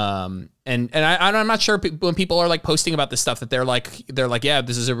 And I'm not sure when people are like posting about this stuff that they're like, yeah,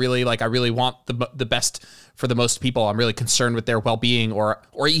 this is a really, like, I really want the best for the most people. I'm really concerned with their well-being, or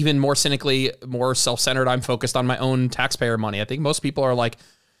even more cynically, more self-centered, I'm focused on my own taxpayer money. I think most people are like,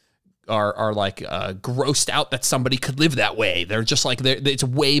 grossed out that somebody could live that way. They're just like, it's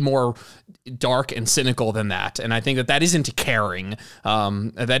way more dark and cynical than that. And I think that isn't caring.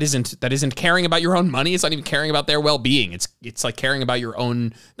 That isn't caring about your own money. It's not even caring about their well-being. It's like caring about your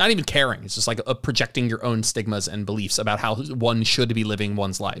own, not even caring. It's just like projecting your own stigmas and beliefs about how one should be living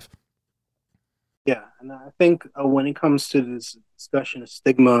one's life. Yeah. And I think when it comes to this discussion of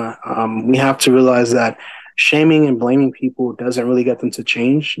stigma, we have to realize that shaming and blaming people doesn't really get them to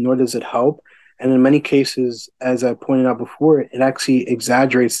change, nor does it help. And in many cases, as I pointed out before, it actually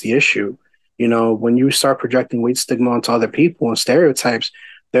exaggerates the issue. You know, when you start projecting weight stigma onto other people and stereotypes,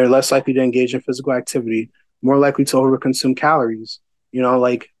 they're less likely to engage in physical activity, more likely to overconsume calories. You know,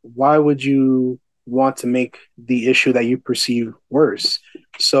 like, why would you want to make the issue that you perceive worse?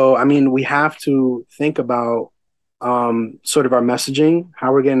 So, I mean, we have to think about sort of our messaging,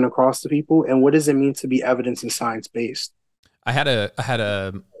 how we're getting across to people, and what does it mean to be evidence and science based.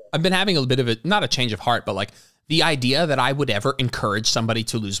 I've been having a bit of not a change of heart, but like the idea that I would ever encourage somebody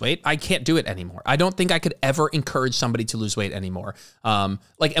to lose weight, I can't do it anymore. I don't think I could ever encourage somebody to lose weight anymore. And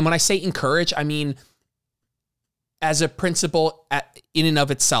when I say encourage, I mean, as a principle in and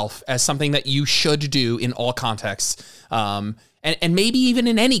of itself, as something that you should do in all contexts. And maybe even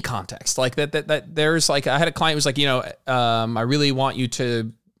in any context, like that there's like, I had a client who was like, I really want you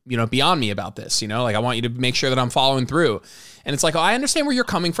to, be on me about this, like I want you to make sure that I'm following through. And it's like, I understand where you're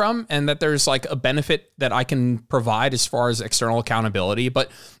coming from and that there's like a benefit that I can provide as far as external accountability,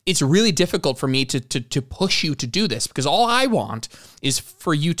 but it's really difficult for me to push you to do this, because all I want is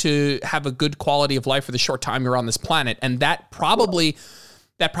for you to have a good quality of life for the short time you're on this planet. And that probably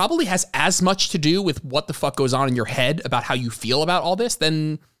has as much to do with what the fuck goes on in your head about how you feel about all this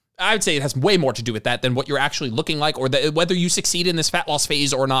than, I would say it has way more to do with that than what you're actually looking like, or whether you succeed in this fat loss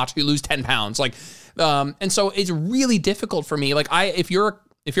phase or not, you lose 10 pounds. Like, and so it's really difficult for me. Like if you're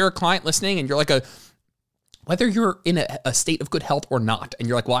a client listening and you're like whether you're in a state of good health or not, and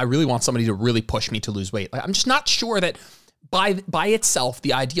you're like, well, I really want somebody to really push me to lose weight. Like, I'm just not sure that by itself,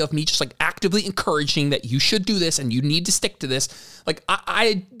 the idea of me just like actively encouraging that you should do this and you need to stick to this, like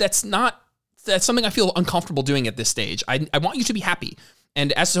that's something I feel uncomfortable doing at this stage. I want you to be happy.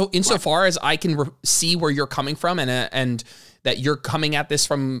 And insofar as I can see where you're coming from, and that you're coming at this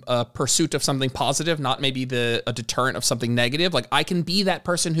from a pursuit of something positive, not maybe a deterrent of something negative. Like, I can be that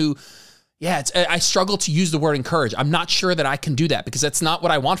person who, I struggle to use the word encourage. I'm not sure that I can do that, because that's not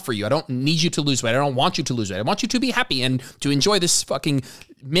what I want for you. I don't need you to lose weight. I don't want you to lose weight. I want you to be happy and to enjoy this fucking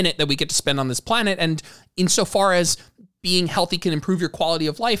minute that we get to spend on this planet. And insofar as being healthy can improve your quality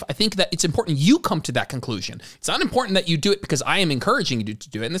of life, I think that it's important you come to that conclusion. It's not important that you do it because I am encouraging you to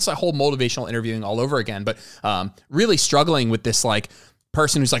do it. And it's a whole motivational interviewing all over again. But really struggling with this like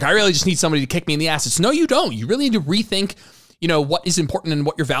person who's like, I really just need somebody to kick me in the ass. It's no, you don't. You really need to rethink, what is important and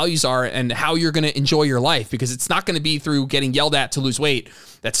what your values are and how you're going to enjoy your life, because it's not going to be through getting yelled at to lose weight.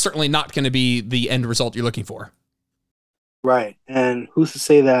 That's certainly not going to be the end result you're looking for. Right. And who's to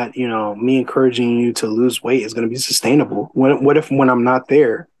say that, me encouraging you to lose weight is going to be sustainable? What if when I'm not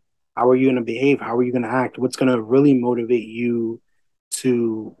there, how are you going to behave? How are you going to act? What's going to really motivate you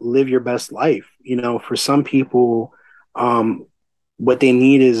to live your best life? For some people, what they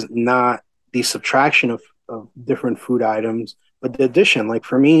need is not the subtraction of different food items, but the addition. Like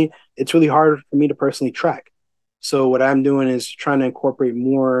for me, it's really hard for me to personally track. So what I'm doing is trying to incorporate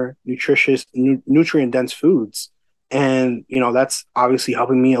more nutritious, nutrient-dense foods. And, that's obviously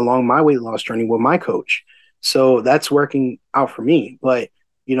helping me along my weight loss journey with my coach. So that's working out for me. But,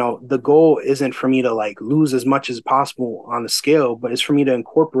 the goal isn't for me to like lose as much as possible on the scale, but it's for me to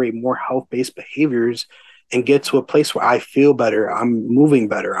incorporate more health-based behaviors and get to a place where I feel better. I'm moving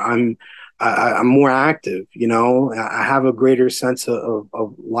better. I'm more active, I have a greater sense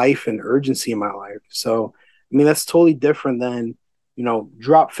of life and urgency in my life. So, that's totally different than,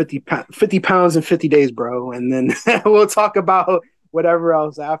 drop 50 pounds in 50 days, bro. And then we'll talk about whatever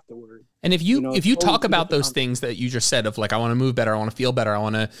else afterward. And if you totally talk about those things that you just said of like, I want to move better, I want to feel better, I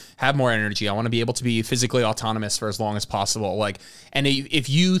want to have more energy, I want to be able to be physically autonomous for as long as possible. Like, and if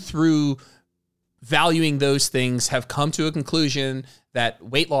you through valuing those things have come to a conclusion that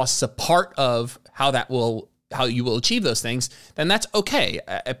weight loss is a part of how you will achieve those things, then that's okay.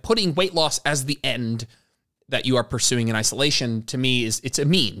 Putting weight loss as the end that you are pursuing in isolation, to me, it's a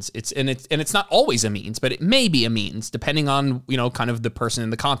means. It's not always a means, but it may be a means depending on, kind of the person in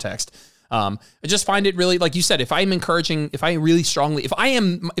the context. I just find it really, like you said, if my encouragement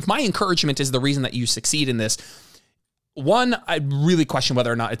is the reason that you succeed in this, one, I really question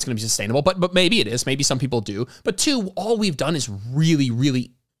whether or not it's going to be sustainable, but maybe it is. Maybe some people do. But two, all we've done is really,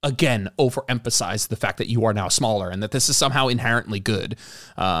 really, again, overemphasize the fact that you are now smaller and that this is somehow inherently good.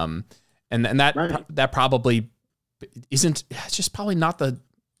 And that right. That probably isn't. It's just probably not the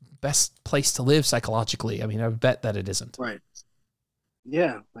best place to live psychologically. I mean, I bet that it isn't. Right.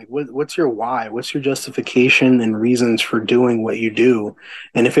 Yeah. Like, what's your why? What's your justification and reasons for doing what you do?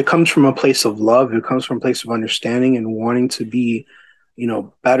 And if it comes from a place of love, it comes from a place of understanding and wanting to be,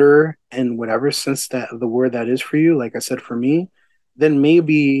 better in whatever sense that the word that is for you. Like I said, for me, then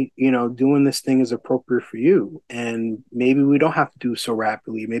maybe, doing this thing is appropriate for you. And maybe we don't have to do so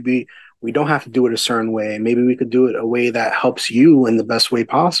rapidly. Maybe we don't have to do it a certain way. Maybe we could do it a way that helps you in the best way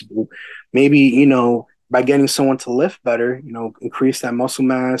possible. Maybe, by getting someone to lift better, increase that muscle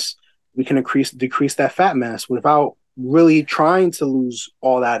mass, we can decrease that fat mass without really trying to lose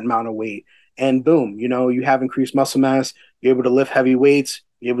all that amount of weight. And boom, you have increased muscle mass, you're able to lift heavy weights,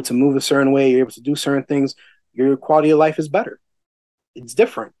 you're able to move a certain way, you're able to do certain things. Your quality of life is better. It's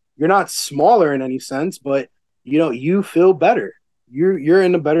different. You're not smaller in any sense, but you feel better. You're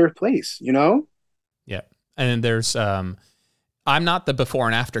in a better place, Yeah. And there's I'm not the before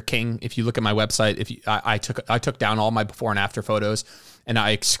and after king. If you look at my website, I took down all my before and after photos, and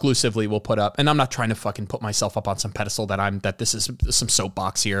I exclusively will put up. And I'm not trying to fucking put myself up on some pedestal that this is some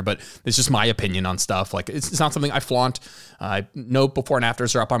soapbox here, but it's just my opinion on stuff. Like it's not something I flaunt. No before and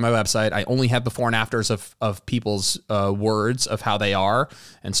afters are up on my website. I only have before and afters of people's words of how they are.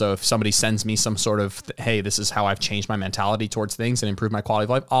 And so if somebody sends me some sort of hey, this is how I've changed my mentality towards things and improved my quality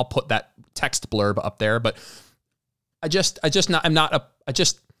of life, I'll put that text blurb up there. But the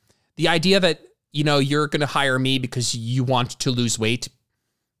idea that, you're going to hire me because you want to lose weight,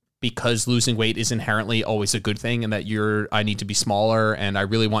 because losing weight is inherently always a good thing, and that I need to be smaller and I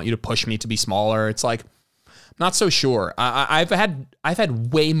really want you to push me to be smaller. It's like, I'm not so sure. I've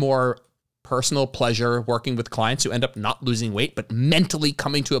had way more personal pleasure working with clients who end up not losing weight, but mentally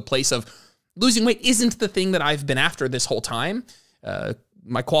coming to a place of losing weight isn't the thing that I've been after this whole time.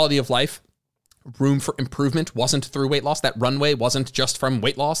 My quality of life, room for improvement wasn't through weight loss. That runway wasn't just from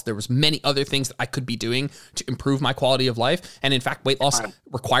weight loss. There was many other things that I could be doing to improve my quality of life. And in fact, weight loss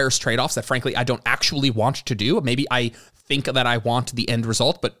requires trade-offs that frankly, I don't actually want to do. Maybe I think that I want the end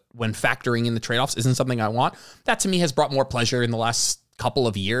result, but when factoring in the trade-offs isn't something I want. That to me has brought more pleasure in the last couple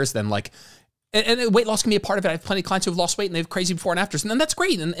of years than and weight loss can be a part of it. I have plenty of clients who have lost weight and they have crazy before and afters, and then that's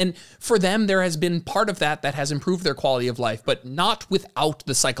great. And for them, there has been part of that has improved their quality of life, but not without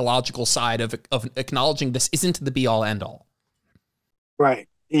the psychological side of acknowledging this isn't the be all end all. Right.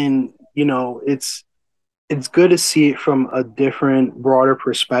 And, it's good to see it from a different, broader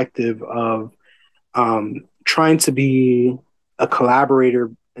perspective of trying to be a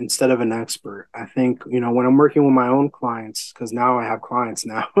collaborator instead of an expert. I think, when I'm working with my own clients, because now I have clients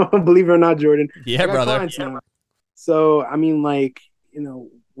now, believe it or not, Jordan. Yeah, brother. So,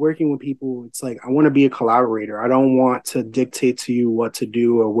 working with people, it's like, I want to be a collaborator. I don't want to dictate to you what to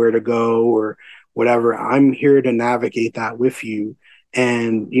do or where to go or whatever. I'm here to navigate that with you.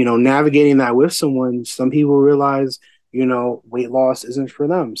 And, navigating that with someone, some people realize, weight loss isn't for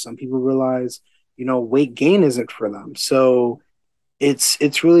them. Some people realize, weight gain isn't for them. So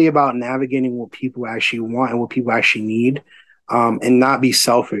it's really about navigating what people actually want and what people actually need, and not be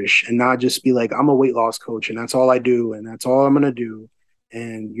selfish and not just be like, I'm a weight loss coach and that's all I do and that's all I'm going to do.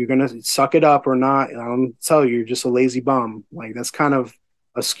 And you're going to suck it up or not. And I'm tell you, you're just a lazy bum. Like that's kind of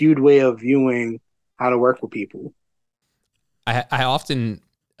a skewed way of viewing how to work with people. I often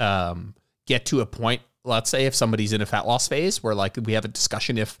get to a point, let's say if somebody's in a fat loss phase where like we have a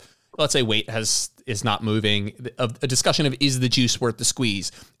discussion, if let's say weight is not moving, a discussion of is the juice worth the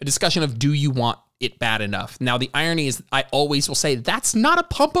squeeze, a discussion of do you want it bad enough. Now the irony is I always will say that's not a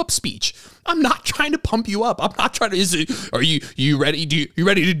pump up speech. I'm not trying to pump you up. I'm not trying to, are you ready? You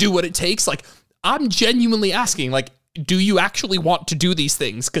ready to do what it takes? Like I'm genuinely asking, like, do you actually want to do these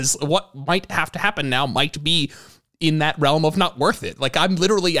things? Because what might have to happen now might be in that realm of not worth it. Like I'm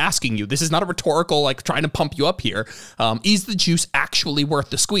literally asking you, this is not a rhetorical, like trying to pump you up here. Is the juice actually worth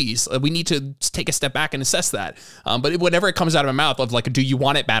the squeeze? We need to take a step back and assess that. But whenever it comes out of my mouth of like, do you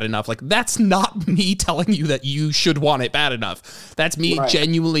want it bad enough? Like that's not me telling you that you should want it bad enough. That's me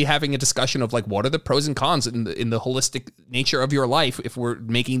genuinely having a discussion of like, what are the pros and cons in the holistic nature of your life if we're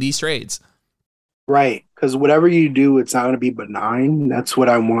making these trades? Right. Because whatever you do, it's not going to be benign. That's what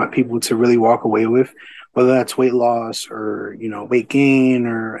I want people to really walk away with, whether that's weight loss or, weight gain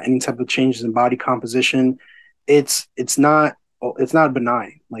or any type of changes in body composition. It's not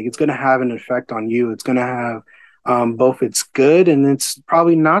benign. Like it's going to have an effect on you. It's going to have both its good and it's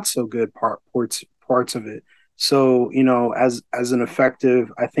probably not so good parts of it. So, as an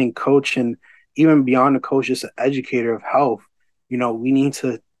effective, I think, coach, and even beyond a coach, just an educator of health, we need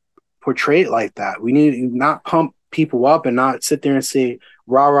to portray it like that. We need to not pump people up and not sit there and say,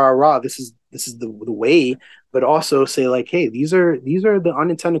 rah, rah, rah, this is the way, but also say like, hey, these are the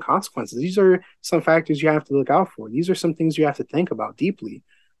unintended consequences. These are some factors you have to look out for. These are some things you have to think about deeply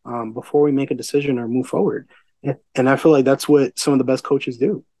before we make a decision or move forward. And I feel like that's what some of the best coaches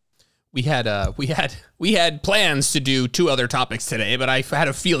do. We had plans to do 2 other topics today, but I had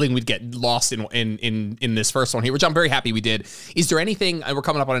a feeling we'd get lost in this first one here, which I'm very happy we did. Is there anything, we're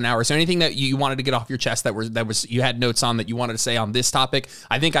coming up on an hour, is there anything that you wanted to get off your chest that was you had notes on that you wanted to say on this topic?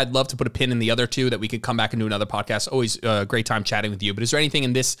 I think I'd love to put a pin in the other 2 that we could come back and do another podcast. Always a great time chatting with you. But is there anything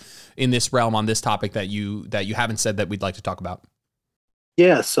in this realm on this topic that you haven't said that we'd like to talk about?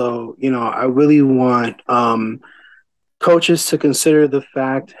 Yeah, so I really want coaches to consider the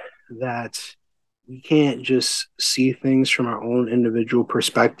fact that we can't just see things from our own individual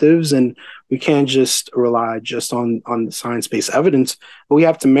perspectives, and we can't just rely just on the science-based evidence, but we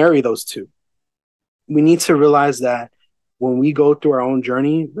have to marry those two. We need to realize that when we go through our own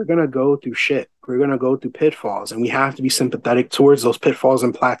journey, we're going to go through shit. We're going to go through pitfalls, and we have to be sympathetic towards those pitfalls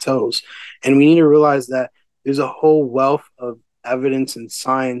and plateaus. And we need to realize that there's a whole wealth of evidence and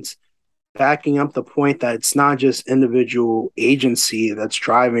science backing up the point that it's not just individual agency that's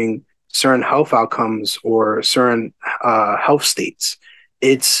driving certain health outcomes or certain health states.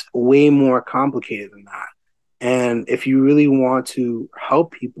 It's way more complicated than that. And if you really want to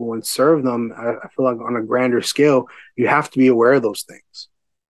help people and serve them, I feel like on a grander scale, you have to be aware of those things.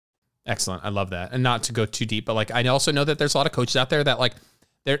 Excellent. I love that. And not to go too deep, but like, I also know that there's a lot of coaches out there that like,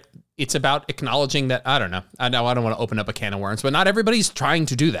 it's about acknowledging that, I don't know, I don't want to open up a can of worms, but not everybody's trying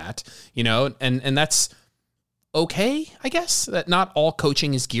to do that, you know, and that's okay, I guess, that not all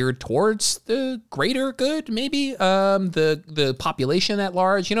coaching is geared towards the greater good, maybe, the population at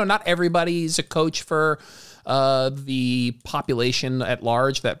large. You know, not everybody's a coach for the population at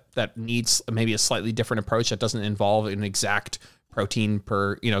large that needs maybe a slightly different approach that doesn't involve an exact protein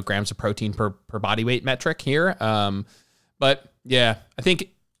per, you know, grams of protein per body weight metric here. But yeah, I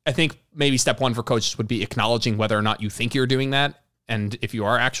think maybe step one for coaches would be acknowledging whether or not you think you're doing that. And if you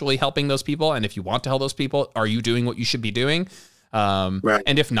are actually helping those people, and if you want to help those people, are you doing what you should be doing? Right.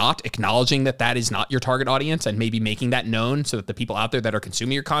 And if not, acknowledging that is not your target audience, and maybe making that known so that the people out there that are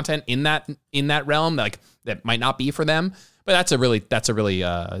consuming your content in that realm, like, that might not be for them. But that's a really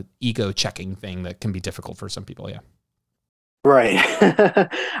ego checking thing that can be difficult for some people. Yeah. Right. I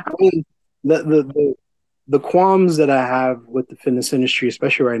mean, the qualms that I have with the fitness industry,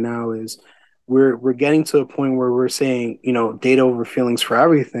 especially right now, is we're getting to a point where we're saying, you know, data over feelings for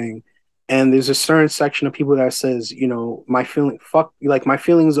everything. And there's a certain section of people that says, you know, my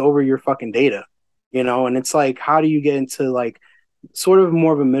feelings over your fucking data, you know. And it's like, how do you get into like sort of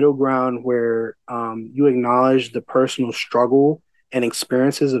more of a middle ground where you acknowledge the personal struggle and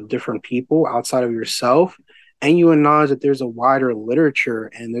experiences of different people outside of yourself, and you acknowledge that there's a wider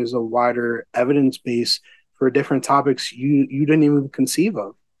literature and there's a wider evidence base for different topics you didn't even conceive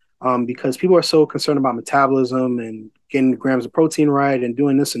of. Because people are so concerned about metabolism and getting grams of protein right and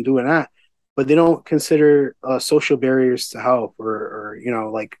doing this and doing that, but they don't consider social barriers to health or you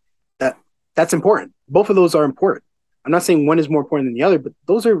know, like that. That's important. Both of those are important. I'm not saying one is more important than the other, but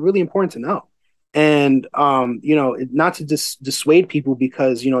those are really important to know. And you know, not to dissuade people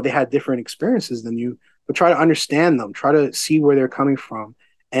because, you know, they had different experiences than you, but try to understand them, try to see where they're coming from,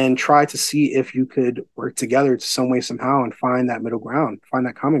 and try to see if you could work together to some way, somehow, and find that middle ground, find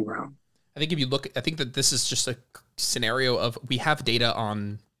that common ground. I think if you look, I think that this is just a scenario of, we have data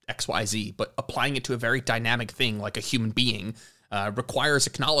on XYZ, but applying it to a very dynamic thing like a human being requires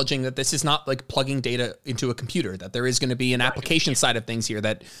acknowledging that this is not like plugging data into a computer, that there is going to be an application side of things here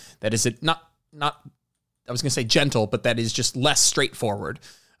that is not, I was going to say gentle, but that is just less straightforward.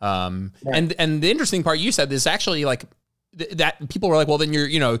 And the interesting part you said is actually like, that people were like, well, then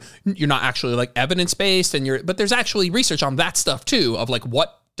you're not actually like evidence-based, but there's actually research on that stuff too, of like,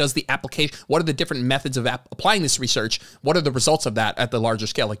 what does the application, what are the different methods of applying this research? What are the results of that at the larger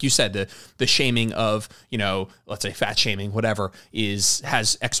scale? Like you said, the shaming of, you know, let's say fat shaming, whatever, has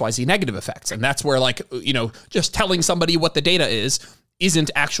XYZ negative effects. And that's where, like, you know, just telling somebody what the data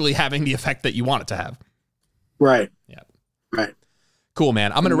isn't actually having the effect that you want it to have. Right. Yeah. Right. Cool,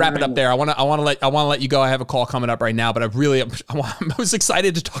 man. I'm going to wrap it up there. I want to let you go. I have a call coming up right now, but I was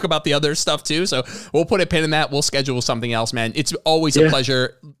excited to talk about the other stuff too. So we'll put a pin in that. We'll schedule something else, man. It's always a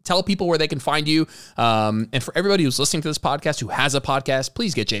pleasure. Tell people where they can find you. And for everybody who's listening to this podcast, who has a podcast,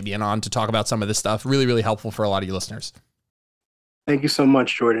 please get JBN on to talk about some of this stuff. Really, really helpful for a lot of you listeners. Thank you so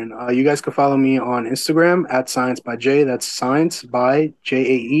much, Jordan. You guys can follow me on Instagram at Science by Jay. That's Science by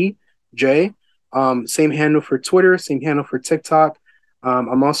JAEJ. Same handle for Twitter, same handle for TikTok.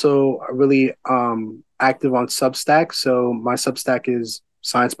 I'm also really active on Substack. So my Substack is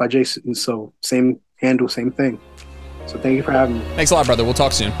Science by Jason. So same handle, same thing. So thank you for having me. Thanks a lot, brother. We'll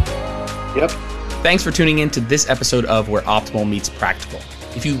talk soon. Yep. Thanks for tuning in to this episode of Where Optimal Meets Practical.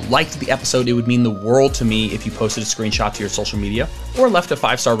 If you liked the episode, it would mean the world to me if you posted a screenshot to your social media or left a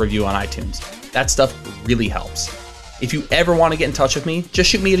 5-star review on iTunes. That stuff really helps. If you ever want to get in touch with me, just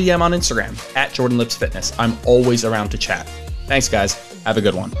shoot me a DM on Instagram at Jordan Lips Fitness. I'm always around to chat. Thanks, guys. Have a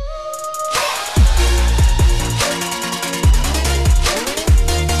good one.